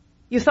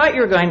 you thought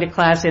you were going to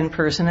class in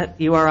person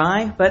at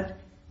URI, but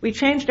we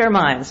changed our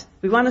minds.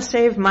 We want to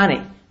save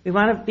money. We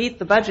want to beat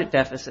the budget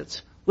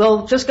deficits.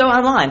 We'll just go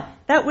online.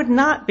 That would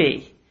not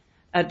be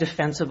a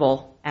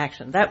defensible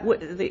action.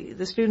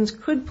 The students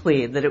could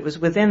plead that it was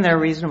within their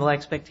reasonable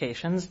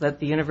expectations that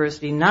the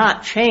university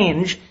not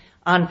change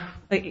on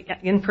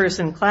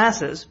in-person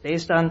classes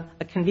based on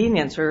a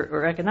convenience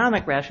or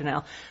economic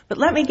rationale. But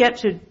let me get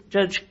to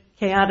Judge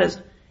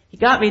Kayada's. He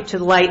got me to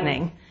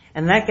lightning,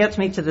 and that gets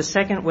me to the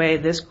second way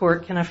this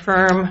court can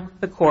affirm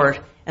the court,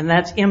 and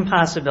that's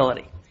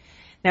impossibility.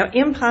 Now,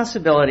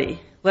 impossibility,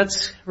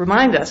 let's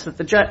remind us that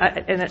the judge,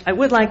 and I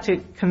would like to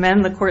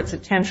commend the court's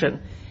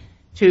attention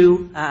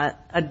to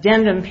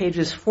addendum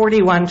pages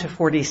 41 to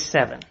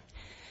 47,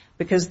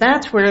 because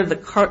that's where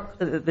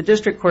the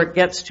district court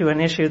gets to an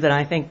issue that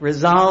I think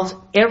resolves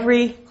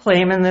every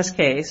claim in this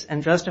case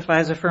and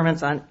justifies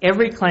affirmance on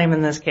every claim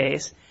in this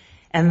case,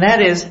 and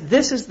that is,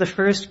 this is the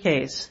first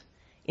case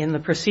in the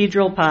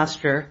procedural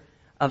posture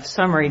of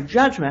summary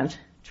judgment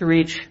to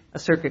reach a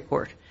circuit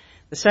court.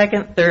 The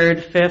 2nd,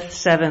 3rd, 5th,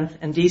 7th,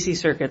 and D.C.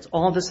 circuits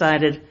all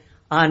decided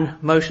on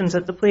motions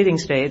at the pleading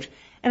stage,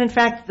 and in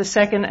fact, the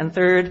 2nd and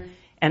 3rd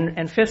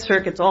and 5th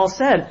circuits all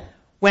said,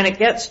 when it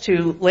gets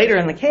to later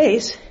in the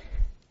case,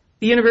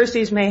 the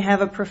universities may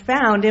have a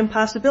profound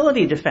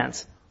impossibility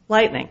defense,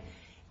 lightning.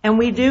 And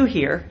we do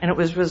here, and it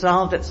was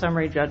resolved at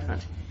summary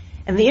judgment.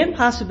 And the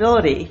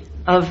impossibility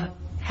of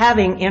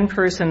having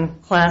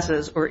in-person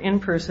classes or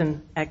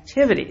in-person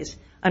activities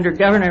under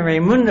Governor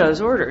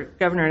Raimundo's order,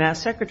 Governor and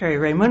Secretary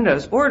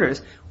Raimundo's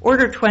orders,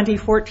 Order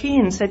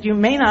 2014 said you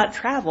may not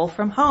travel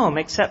from home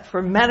except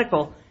for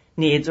medical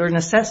needs or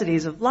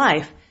necessities of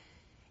life,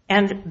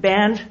 and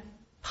banned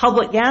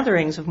public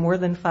gatherings of more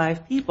than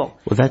 5 people.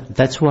 Well,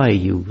 that's why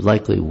you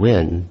likely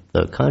win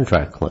the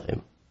contract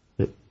claim,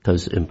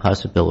 because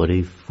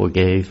impossibility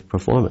forgave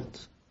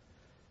performance.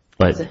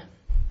 But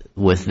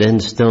with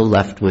then still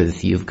left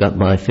with, you've got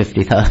my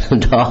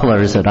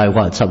 $50,000 and I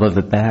want some of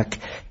it back,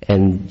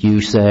 and you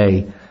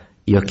say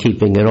you're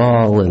keeping it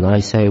all, and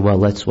I say, well,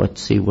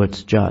 let's see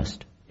what's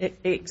just.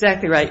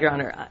 Exactly right, Your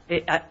Honor.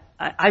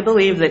 I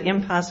believe that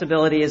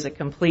impossibility is a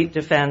complete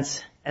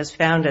defense as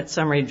found at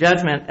summary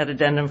judgment at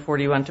addendum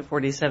 41 to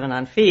 47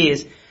 on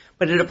fees,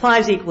 but it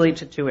applies equally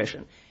to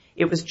tuition.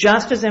 It was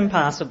just as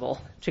impossible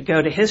to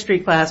go to history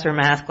class or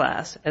math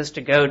class as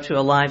to go to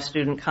a live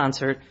student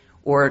concert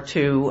or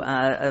to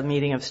a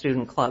meeting of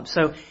student clubs.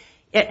 So,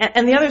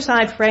 and the other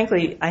side,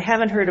 frankly, I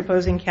haven't heard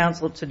opposing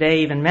counsel today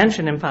even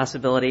mention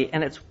impossibility,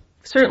 and it's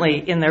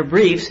certainly in their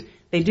briefs,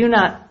 they do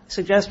not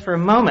suggest for a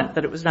moment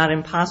that it was not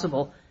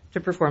impossible to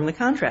perform the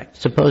contract.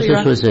 Suppose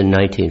this was in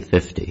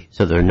 1950,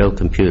 so there are no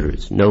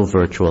computers, no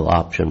virtual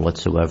option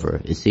whatsoever.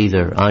 It's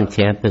either on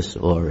campus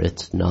or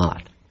it's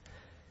not.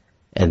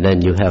 And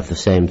then you have the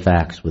same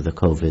facts with the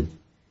COVID.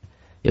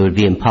 It would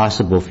be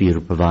impossible for you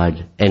to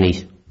provide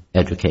any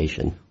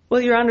education.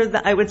 Well, Your Honor,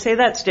 I would say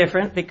that's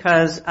different,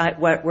 because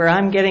where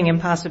I'm getting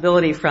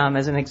impossibility from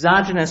is an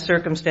exogenous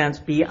circumstance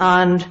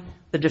beyond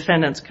the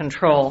defendant's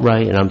control.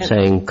 Right, and I'm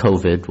saying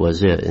COVID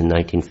was it in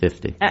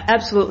 1950.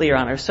 Absolutely, Your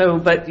Honor. So,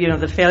 but, you know,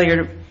 the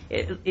failure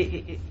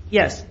to,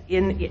 yes,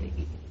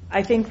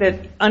 I think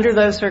that under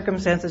those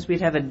circumstances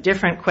we'd have a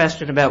different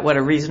question about what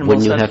a reasonable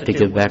substitute was. Wouldn't you have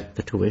to give back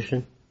the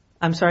tuition?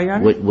 I'm sorry, Your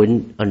Honor?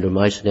 Wouldn't, under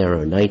my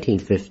scenario,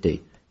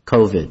 1950,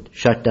 COVID,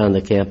 shut down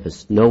the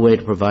campus, no way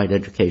to provide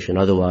education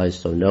otherwise,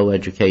 so no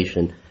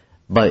education,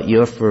 but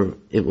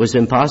it was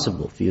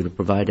impossible for you to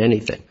provide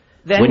anything.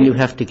 Wouldn't you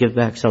have to give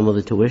back some of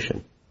the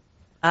tuition?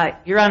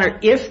 Your Honor,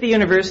 if the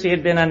university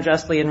had been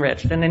unjustly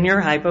enriched, and in your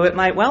hypo it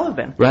might well have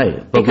been.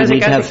 Right. But because we it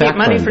need to got have to keep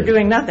money fact-finding. for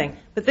doing nothing.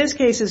 But this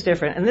case is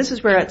different, and this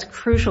is where it's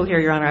crucial here,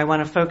 Your Honor. I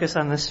want to focus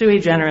on the sui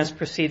generis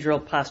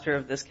procedural posture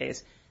of this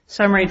case.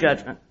 Summary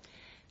judgment.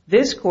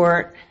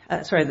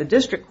 The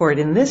district court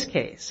in this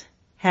case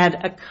had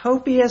a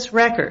copious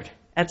record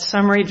at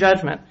summary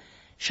judgment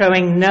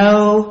showing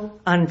no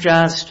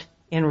unjust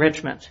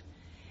enrichment.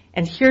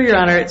 And here, Your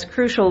Honor, it's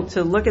crucial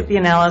to look at the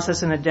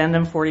analysis in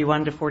addendum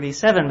 41 to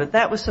 47, but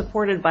that was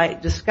supported by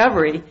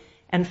discovery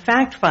and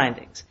fact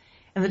findings.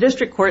 And the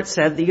district court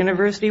said the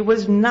university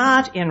was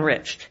not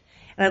enriched.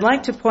 And I'd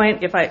like to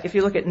point, if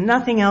you look at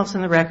nothing else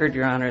in the record,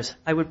 Your Honors,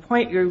 I would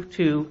point you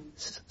to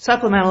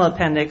supplemental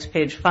appendix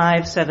page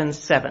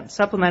 577,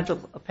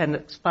 supplemental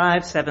appendix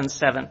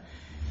 577,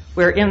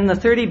 where in the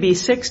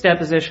 30B6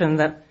 deposition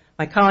that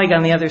my colleague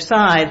on the other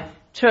side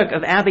took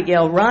of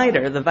Abigail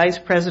Ryder, the Vice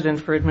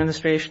President for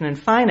Administration and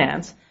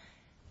Finance,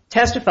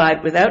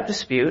 testified without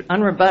dispute,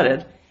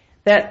 unrebutted,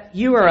 that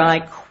you or I,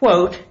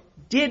 quote,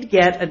 did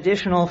get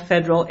additional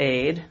federal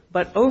aid,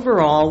 but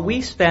overall we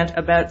spent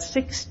about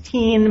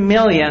 $16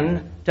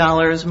 million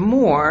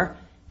more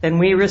than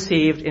we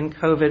received in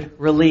COVID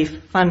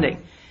relief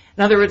funding.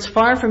 In other words,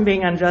 far from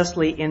being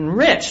unjustly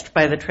enriched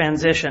by the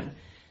transition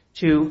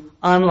to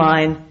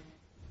online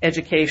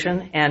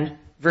education and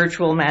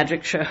virtual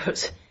magic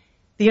shows,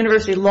 the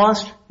university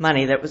lost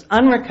money that was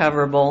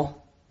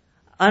unrecoverable,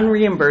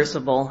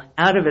 unreimbursable,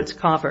 out of its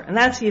coffer. And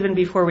that's even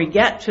before we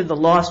get to the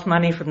lost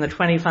money from the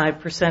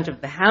 25% of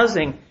the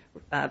housing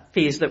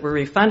fees that were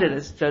refunded,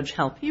 as Judge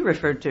Halpe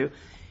referred to.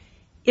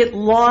 It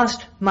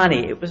lost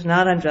money. It was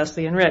not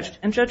unjustly enriched.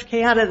 And Judge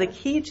Kayada, the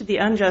key to the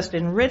unjust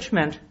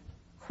enrichment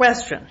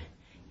question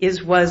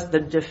was the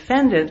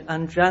defendant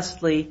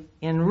unjustly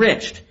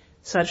enriched?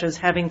 such as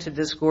having to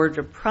disgorge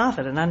a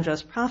profit, an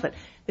unjust profit.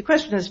 The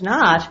question is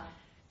not,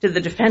 did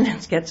the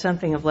defendants get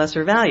something of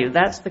lesser value?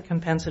 That's the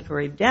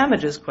compensatory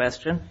damages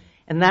question,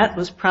 and that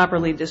was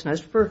properly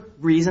dismissed for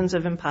reasons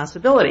of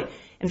impossibility.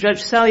 And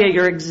Judge Selye,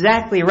 you're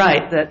exactly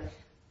right that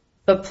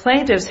the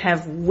plaintiffs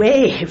have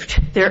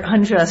waived their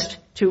unjust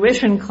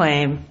tuition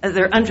claim,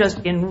 their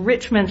unjust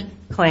enrichment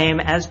claim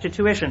as to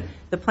tuition.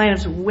 The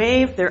plaintiffs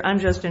waived their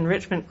unjust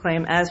enrichment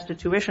claim as to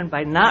tuition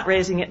by not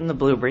raising it in the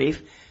blue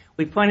brief.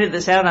 We pointed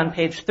this out on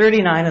page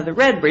 39 of the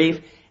red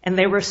brief, and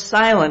they were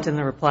silent in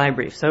the reply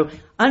brief. So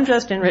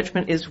unjust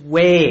enrichment is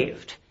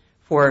waived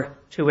for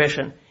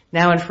tuition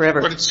now and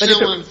forever. But it's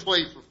still in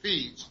play for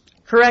fees.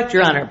 Correct,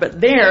 Your Honor. But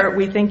there,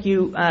 we think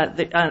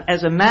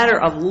as a matter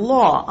of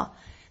law,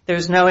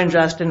 there's no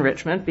unjust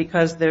enrichment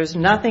because there's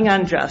nothing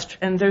unjust.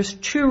 And there's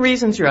two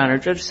reasons, Your Honor.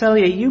 Judge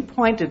Selye, you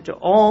pointed to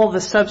all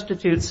the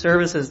substitute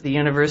services the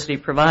university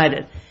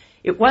provided.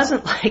 It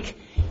wasn't like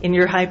in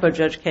your hypo,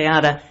 Judge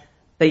Kayada,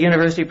 the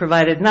university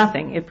provided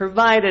nothing. It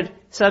provided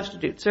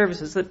substitute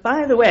services that,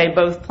 by the way,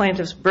 both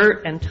plaintiffs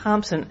Burt and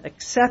Thompson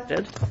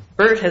accepted.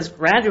 Burt has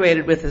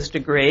graduated with his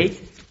degree,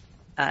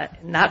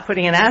 not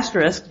putting an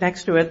asterisk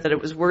next to it that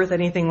it was worth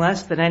anything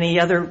less than any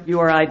other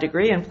URI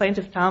degree, and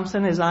Plaintiff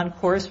Thompson is on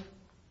course,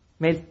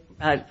 made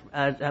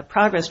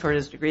progress toward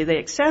his degree. They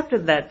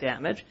accepted that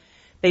damage.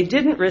 They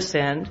didn't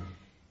rescind.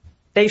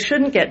 They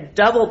shouldn't get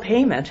double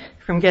payment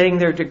from getting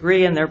their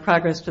degree and their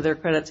progress to their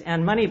credits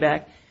and money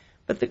back.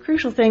 But the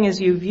crucial thing is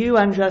you view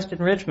unjust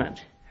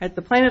enrichment. Right?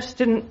 The plaintiffs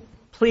didn't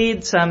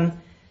plead some,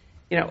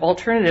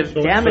 alternative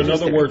damages.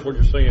 So in other words, what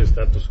you're saying is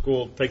that the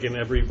school, taking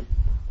every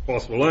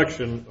possible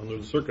action under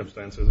the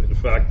circumstances, in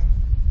fact,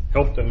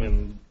 helped them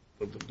in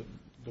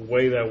the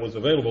way that was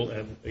available.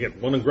 And again,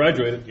 one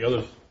graduated, the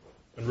others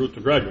en route to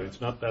graduate.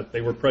 It's not that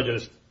they were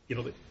prejudiced.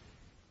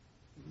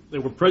 They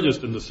were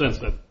prejudiced in the sense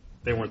that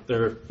they weren't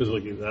there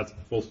physically that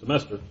full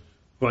semester,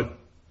 but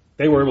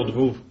they were able to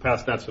move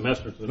past that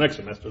semester to the next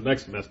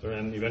semester,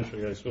 and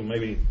eventually, I assume,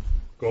 maybe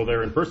go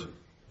there in person.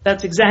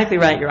 That's exactly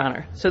right, Your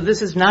Honor. So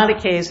this is not a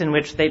case in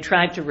which they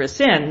tried to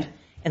rescind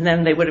and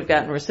then they would have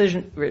gotten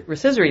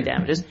rescissory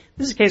damages.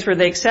 This is a case where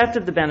they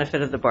accepted the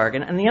benefit of the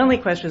bargain, and the only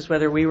question is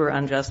whether we were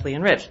unjustly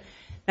enriched.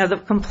 Now, the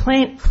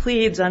complaint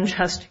pleads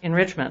unjust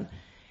enrichment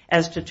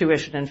as to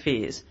tuition and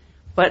fees,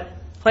 but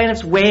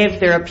plaintiffs waived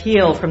their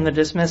appeal from the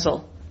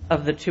dismissal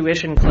of the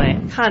tuition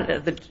claim,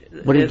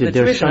 the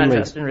tuition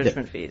unjust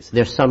enrichment fees.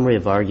 Their summary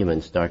of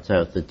argument starts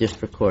out, the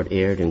district court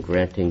erred in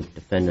granting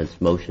defendants'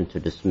 motion to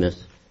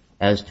dismiss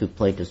as to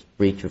plaintiff's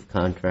breach of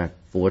contract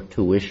for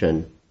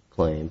tuition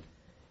claim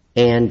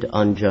and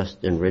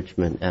unjust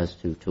enrichment as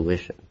to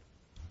tuition.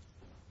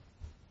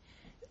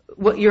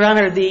 Well, Your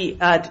Honor, they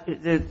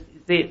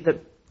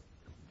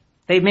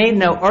made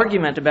no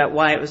argument about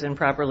why it was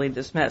improperly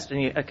dismissed,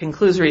 and a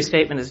conclusory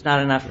statement is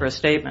not enough for a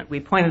statement. We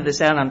pointed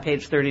this out on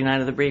page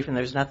 39 of the brief, and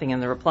there's nothing in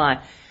the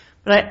reply.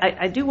 But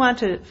I do want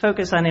to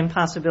focus on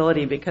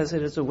impossibility because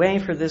it is a way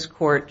for this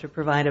court to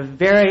provide a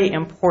very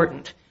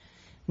important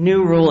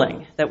new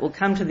ruling that will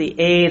come to the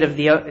aid of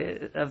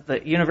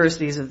the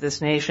universities of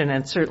this nation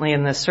and certainly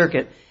in this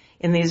circuit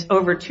in these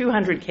over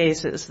 200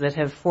 cases that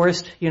have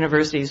forced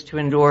universities to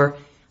endure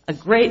a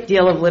great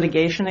deal of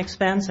litigation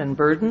expense and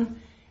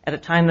burden at a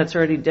time that's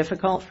already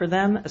difficult for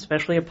them,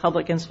 especially a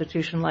public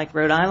institution like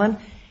Rhode Island,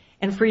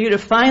 and for you to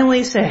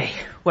finally say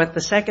what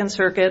the Second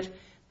Circuit,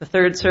 the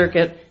Third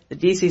Circuit, the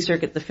D.C.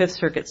 Circuit, the Fifth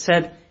Circuit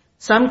said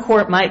some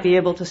court might be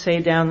able to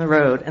say down the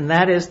road, and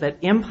that is that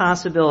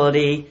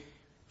impossibility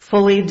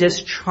fully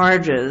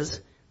discharges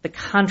the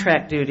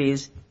contract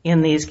duties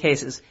in these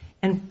cases.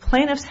 And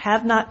plaintiffs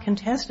have not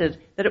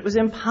contested that it was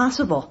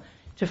impossible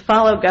to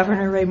follow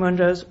Governor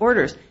Raimundo's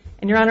orders.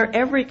 And, Your Honor,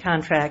 every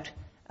contract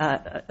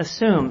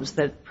assumes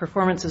that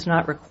performance is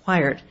not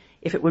required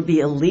if it would be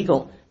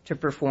illegal to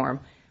perform.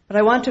 But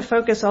I want to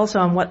focus also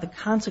on what the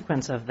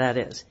consequence of that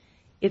is.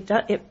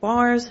 It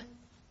bars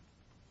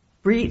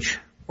breach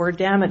or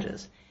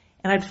damages.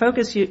 And I'd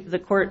focus the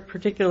court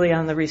particularly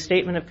on the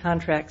Restatement of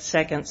Contracts,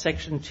 Section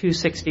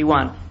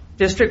 261.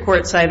 District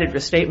Court cited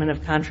Restatement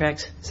of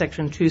Contracts,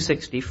 Section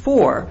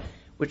 264,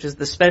 which is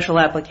the special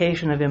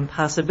application of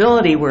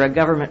impossibility where a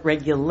government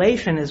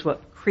regulation is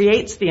what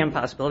creates the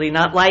impossibility,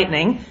 not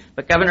lightning,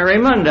 but Governor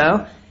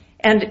Raimundo.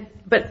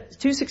 But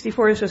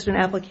 264 is just an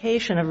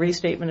application of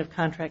Restatement of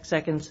Contracts,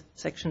 Section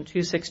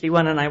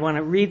 261, and I want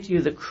to read to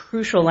you the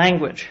crucial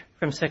language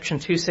from Section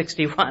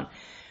 261,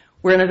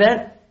 where an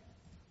event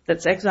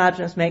that's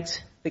exogenous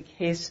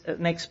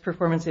makes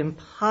performance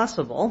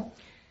impossible,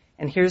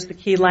 and here's the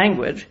key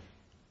language: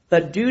 the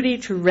duty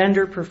to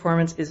render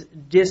performance is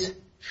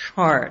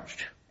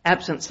discharged,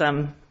 absent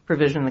some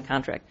provision in the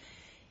contract.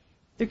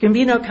 There can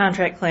be no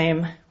contract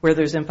claim where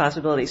there's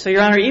impossibility. So,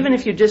 Your Honor, even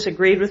if you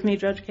disagreed with me,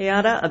 Judge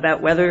Kayada,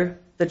 about whether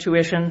the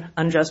tuition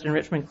unjust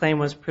enrichment claim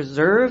was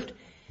preserved,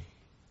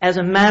 as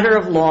a matter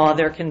of law,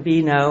 there can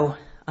be no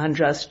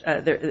unjust.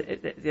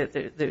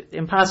 The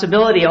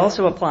impossibility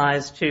also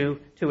applies to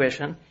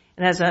tuition.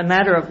 And as a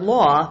matter of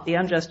law, the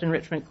unjust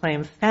enrichment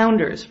claim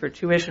founders for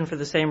tuition for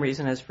the same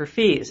reason as for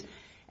fees.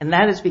 and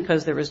that is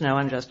because there was no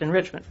unjust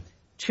enrichment.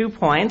 2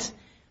 points.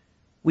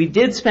 We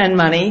did spend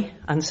money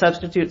on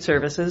substitute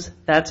services.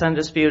 That's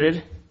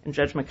undisputed, and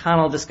Judge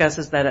McConnell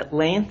discusses that at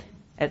length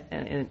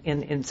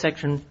in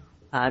Section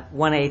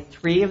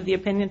 1A3 of the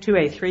opinion,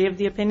 2A3 of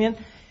the opinion.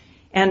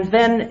 And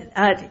then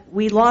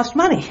we lost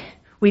money.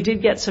 We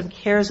did get some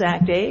CARES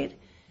Act aid,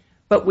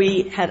 but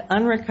we had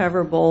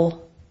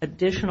unrecoverable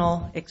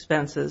additional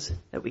expenses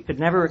that we could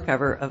never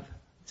recover of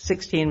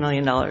 $16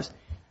 million.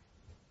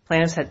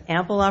 Plaintiffs had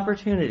ample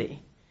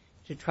opportunity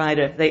to try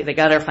to, they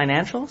got our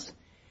financials,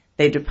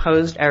 they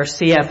deposed our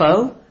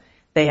CFO,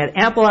 they had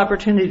ample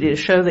opportunity to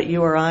show that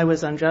URI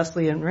was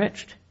unjustly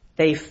enriched.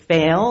 They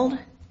failed,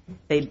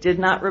 they did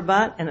not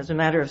rebut, and as a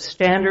matter of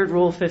standard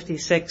Rule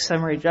 56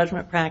 summary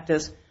judgment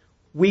practice,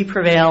 we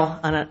prevail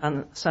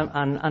on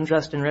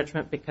unjust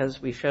enrichment because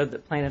we showed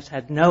that plaintiffs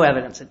had no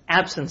evidence, an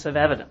absence of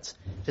evidence,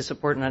 to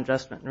support an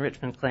unjust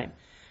enrichment claim.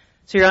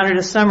 So, Your Honor,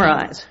 to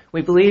summarize,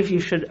 we believe you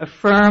should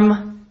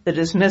affirm the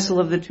dismissal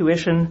of the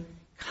tuition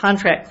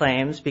contract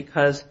claims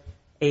because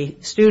a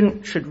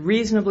student should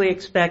reasonably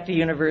expect a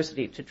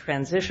university to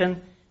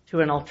transition to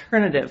an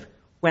alternative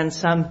when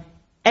some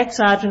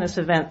exogenous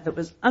event that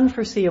was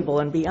unforeseeable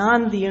and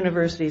beyond the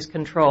university's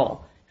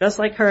control, just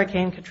like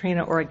Hurricane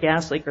Katrina or a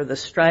gas leak or the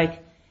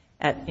strike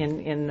at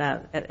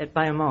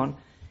Bayamon.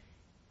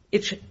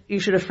 You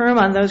should affirm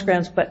on those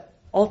grounds, but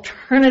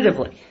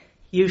alternatively,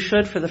 you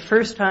should, for the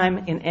first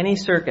time in any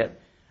circuit,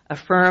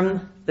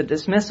 affirm the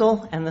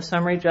dismissal and the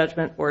summary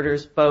judgment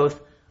orders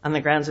both on the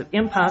grounds of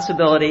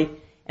impossibility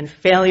and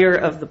failure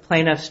of the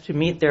plaintiffs to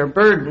meet their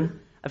burden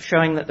of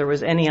showing that there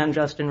was any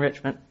unjust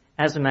enrichment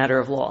as a matter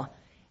of law.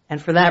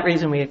 And for that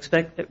reason, we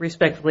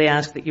respectfully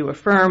ask that you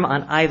affirm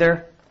on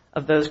either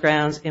of those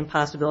grounds.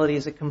 Impossibility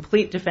is a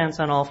complete defense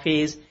on all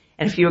fees.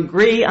 And if you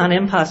agree on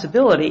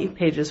impossibility,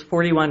 pages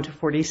 41 to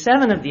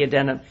 47 of the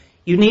addendum,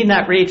 you need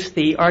not reach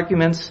the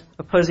arguments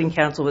opposing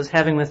counsel was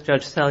having with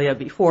Judge Selya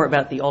before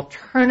about the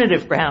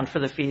alternative ground for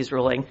the fees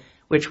ruling,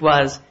 which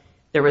was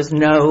there was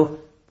no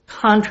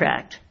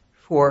contract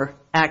for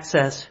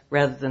access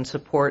rather than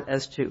support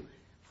as to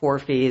for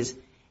fees,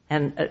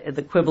 and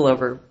the quibble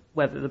over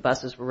whether the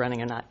buses were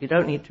running or not. You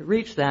don't need to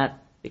reach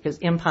that because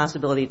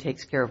impossibility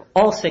takes care of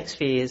all 6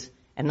 fees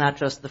and not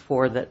just the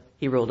 4 that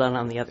he ruled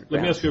on the other grounds.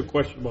 Let me ask you a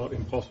question about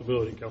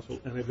impossibility, counsel.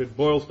 And if it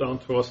boils down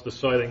to us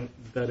deciding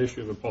that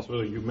issue of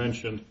impossibility, you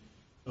mentioned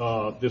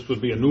this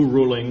would be a new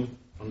ruling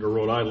under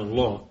Rhode Island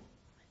law.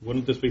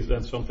 Wouldn't this be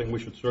then something we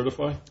should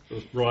certify to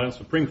the Rhode Island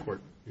Supreme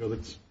Court? Because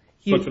it's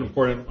such an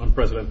important,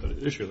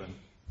 unprecedented issue then.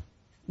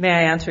 May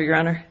I answer, Your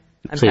Honor?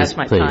 I'm Please, past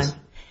my please. time.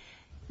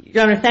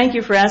 Your Honor, thank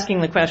you for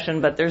asking the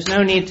question, but there's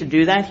no need to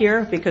do that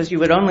here because you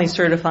would only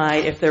certify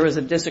if there was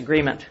a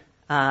disagreement.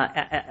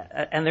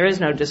 And there is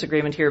no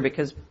disagreement here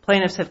because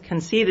plaintiffs have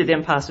conceded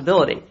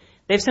impossibility.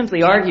 They've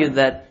simply argued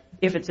that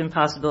if it's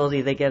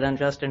impossibility, they get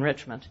unjust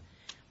enrichment.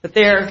 But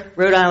there,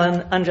 Rhode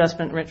Island unjust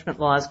enrichment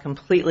law is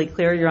completely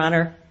clear, Your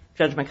Honor.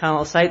 Judge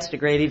McConnell cites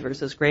DeGrady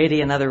versus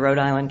Grady and other Rhode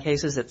Island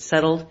cases. It's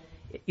settled.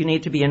 You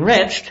need to be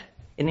enriched.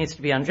 It needs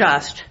to be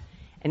unjust.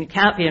 And you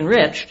can't be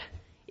enriched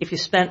if you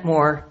spent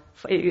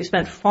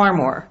far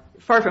more,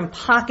 far from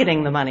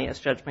pocketing the money, as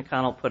Judge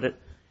McConnell put it.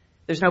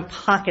 There's no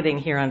pocketing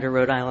here under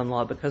Rhode Island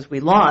law because we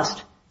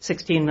lost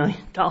 $16 million.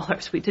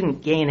 We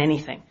didn't gain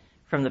anything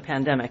from the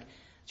pandemic.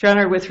 So, Your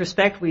Honor, with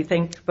respect, we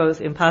think both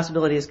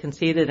impossibility is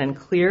conceded and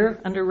clear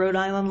under Rhode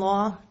Island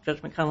law.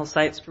 Judge McConnell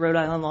cites Rhode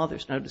Island law.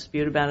 There's no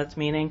dispute about its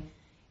meaning.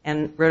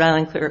 And Rhode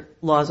Island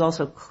law is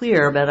also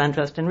clear about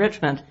unjust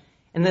enrichment.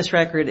 And this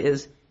record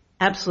is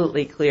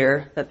absolutely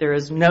clear that there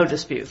is no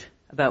dispute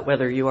about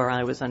whether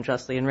URI was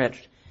unjustly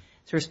enriched.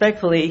 So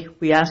respectfully,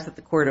 we ask that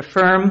the Court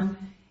affirm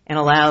and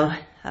allow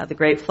the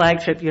great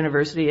flagship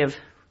university of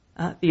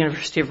the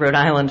University of Rhode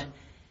Island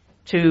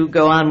to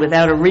go on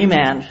without a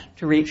remand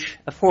to reach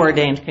a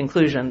foreordained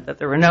conclusion that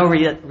there were no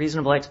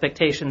reasonable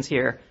expectations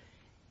here.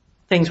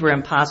 Things were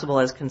impossible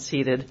as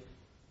conceded,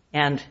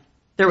 and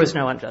there was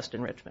no unjust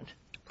enrichment.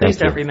 Please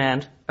don't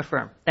remand.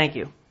 Affirm. Thank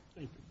you.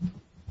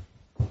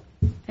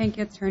 Thank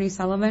you, Attorney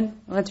Sullivan.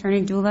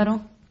 Attorney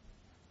Doolittle,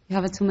 you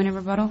have a 2-minute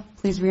rebuttal.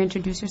 Please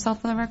reintroduce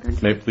yourself for the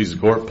record. May it please the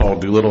Court, Paul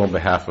Doolittle on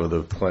behalf of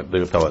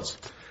the appellates.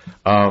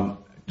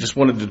 Just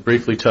wanted to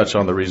briefly touch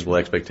on the reasonable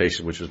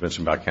expectation, which was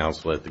mentioned by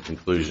counsel at the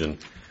conclusion.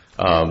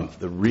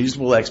 The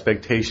reasonable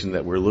expectation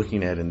that we're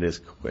looking at in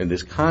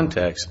this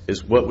context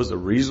is what was the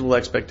reasonable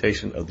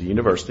expectation of the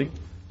university,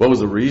 what was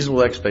the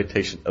reasonable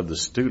expectation of the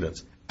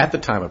students at the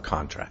time of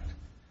contract,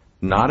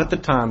 not at the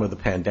time of the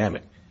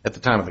pandemic, at the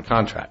time of the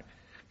contract.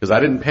 Because I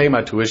didn't pay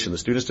my tuition, the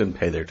students didn't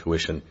pay their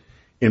tuition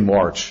in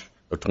March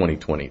of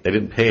 2020. They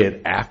didn't pay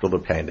it after the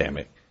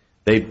pandemic.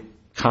 This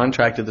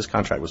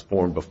contract was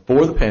formed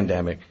before the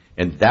pandemic,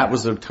 and that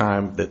was the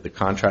time that the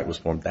contract was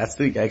formed. That's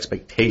the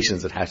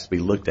expectations that has to be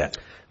looked at.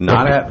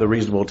 Not at the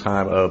reasonable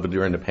time of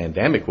during the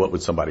pandemic, what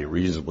would somebody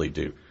reasonably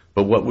do,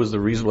 but what was the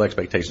reasonable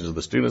expectations of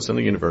the students in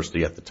the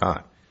university at the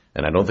time.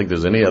 And I don't think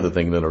there's any other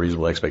thing than a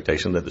reasonable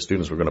expectation that the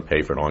students were going to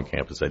pay for an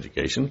on-campus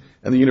education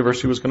and the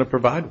university was going to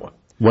provide one.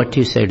 What do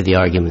you say to the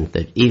argument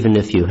that even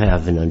if you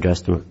have an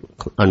unjust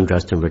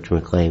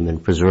enrichment claim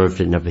and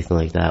preserved it and everything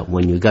like that,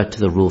 when you got to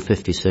the Rule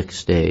 56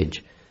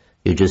 stage,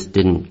 you just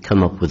didn't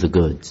come up with the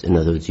goods? In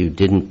other words, you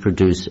didn't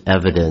produce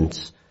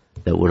evidence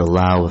that would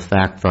allow a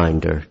fact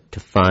finder to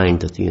find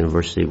that the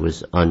university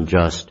was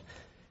unjustly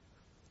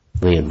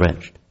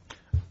enriched.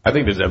 I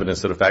think there's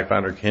evidence that a fact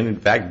finder can, in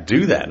fact,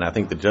 do that. And I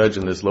think the judge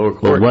in this lower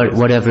court... Well,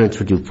 what evidence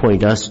would you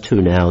point us to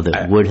now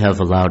that would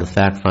have allowed a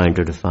fact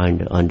finder to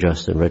find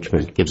unjust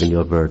enrichment, given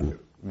your burden?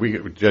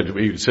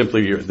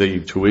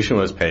 The tuition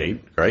was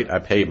paid, right? I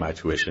paid my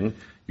tuition.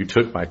 You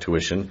took my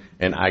tuition,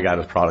 and I got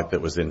a product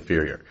that was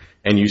inferior.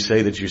 And you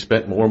say that you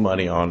spent more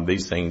money on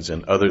these things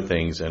and other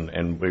things,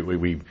 and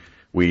we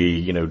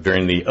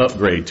during the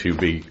upgrade to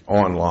be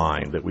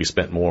online, that we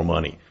spent more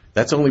money.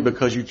 That's only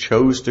because you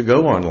chose to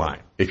go online.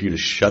 If you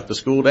just shut the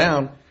school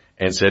down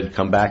and said,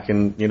 come back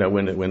and,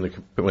 when the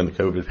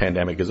COVID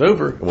pandemic is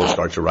over, and we'll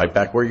start you right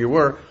back where you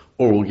were,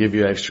 or we'll give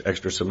you an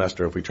extra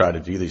semester if we try to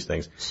do these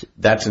things.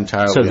 That's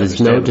entirely understandable.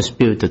 So there's no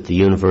dispute that the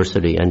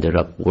university ended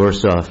up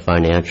worse off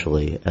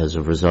financially as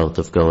a result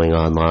of going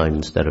online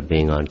instead of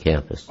being on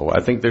campus? Oh,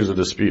 I think there's a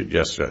dispute,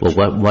 yes, Judge.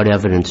 Well, what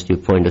evidence do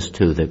you point us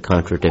to that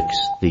contradicts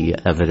the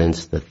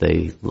evidence that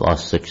they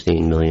lost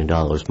 $16 million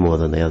more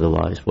than they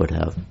otherwise would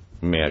have?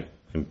 May I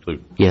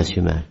conclude? Yes,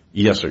 you may.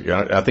 Yes,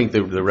 sir. I think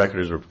the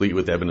record is replete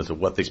with evidence of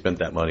what they spent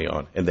that money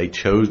on, and they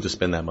chose to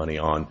spend that money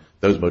on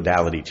those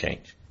modality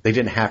change. They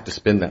didn't have to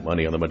spend that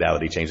money on the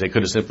modality change. They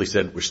could have simply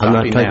said, we're stopping now.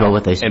 I'm not talking about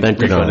what they spent and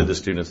it on. refunded the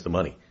students the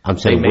money. I'm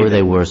saying, were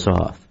they worse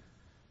off?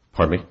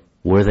 Pardon me?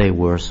 Were they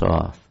worse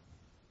off?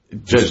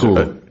 Judge,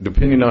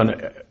 depending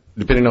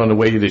on the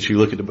way that you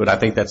look at it, but I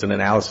think that's an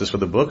analysis for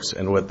the books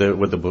and what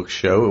the books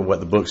show and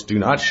what the books do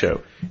not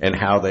show, and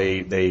how they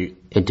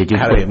and did you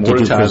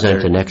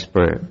present an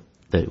expert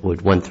that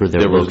went through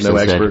their books? There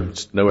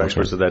was no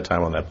experts at that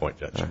time on that point,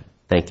 Judge. Right.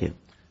 Thank you.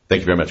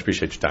 Thank you very much.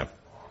 Appreciate your time.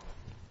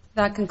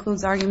 That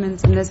concludes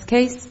arguments in this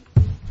case.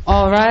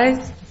 All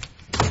rise.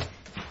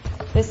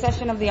 This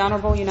session of the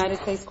Honorable United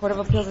States Court of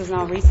Appeals is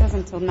now recessed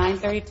until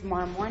 9:30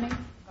 tomorrow morning.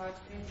 God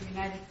save the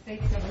United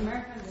States of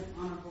America and this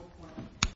honorable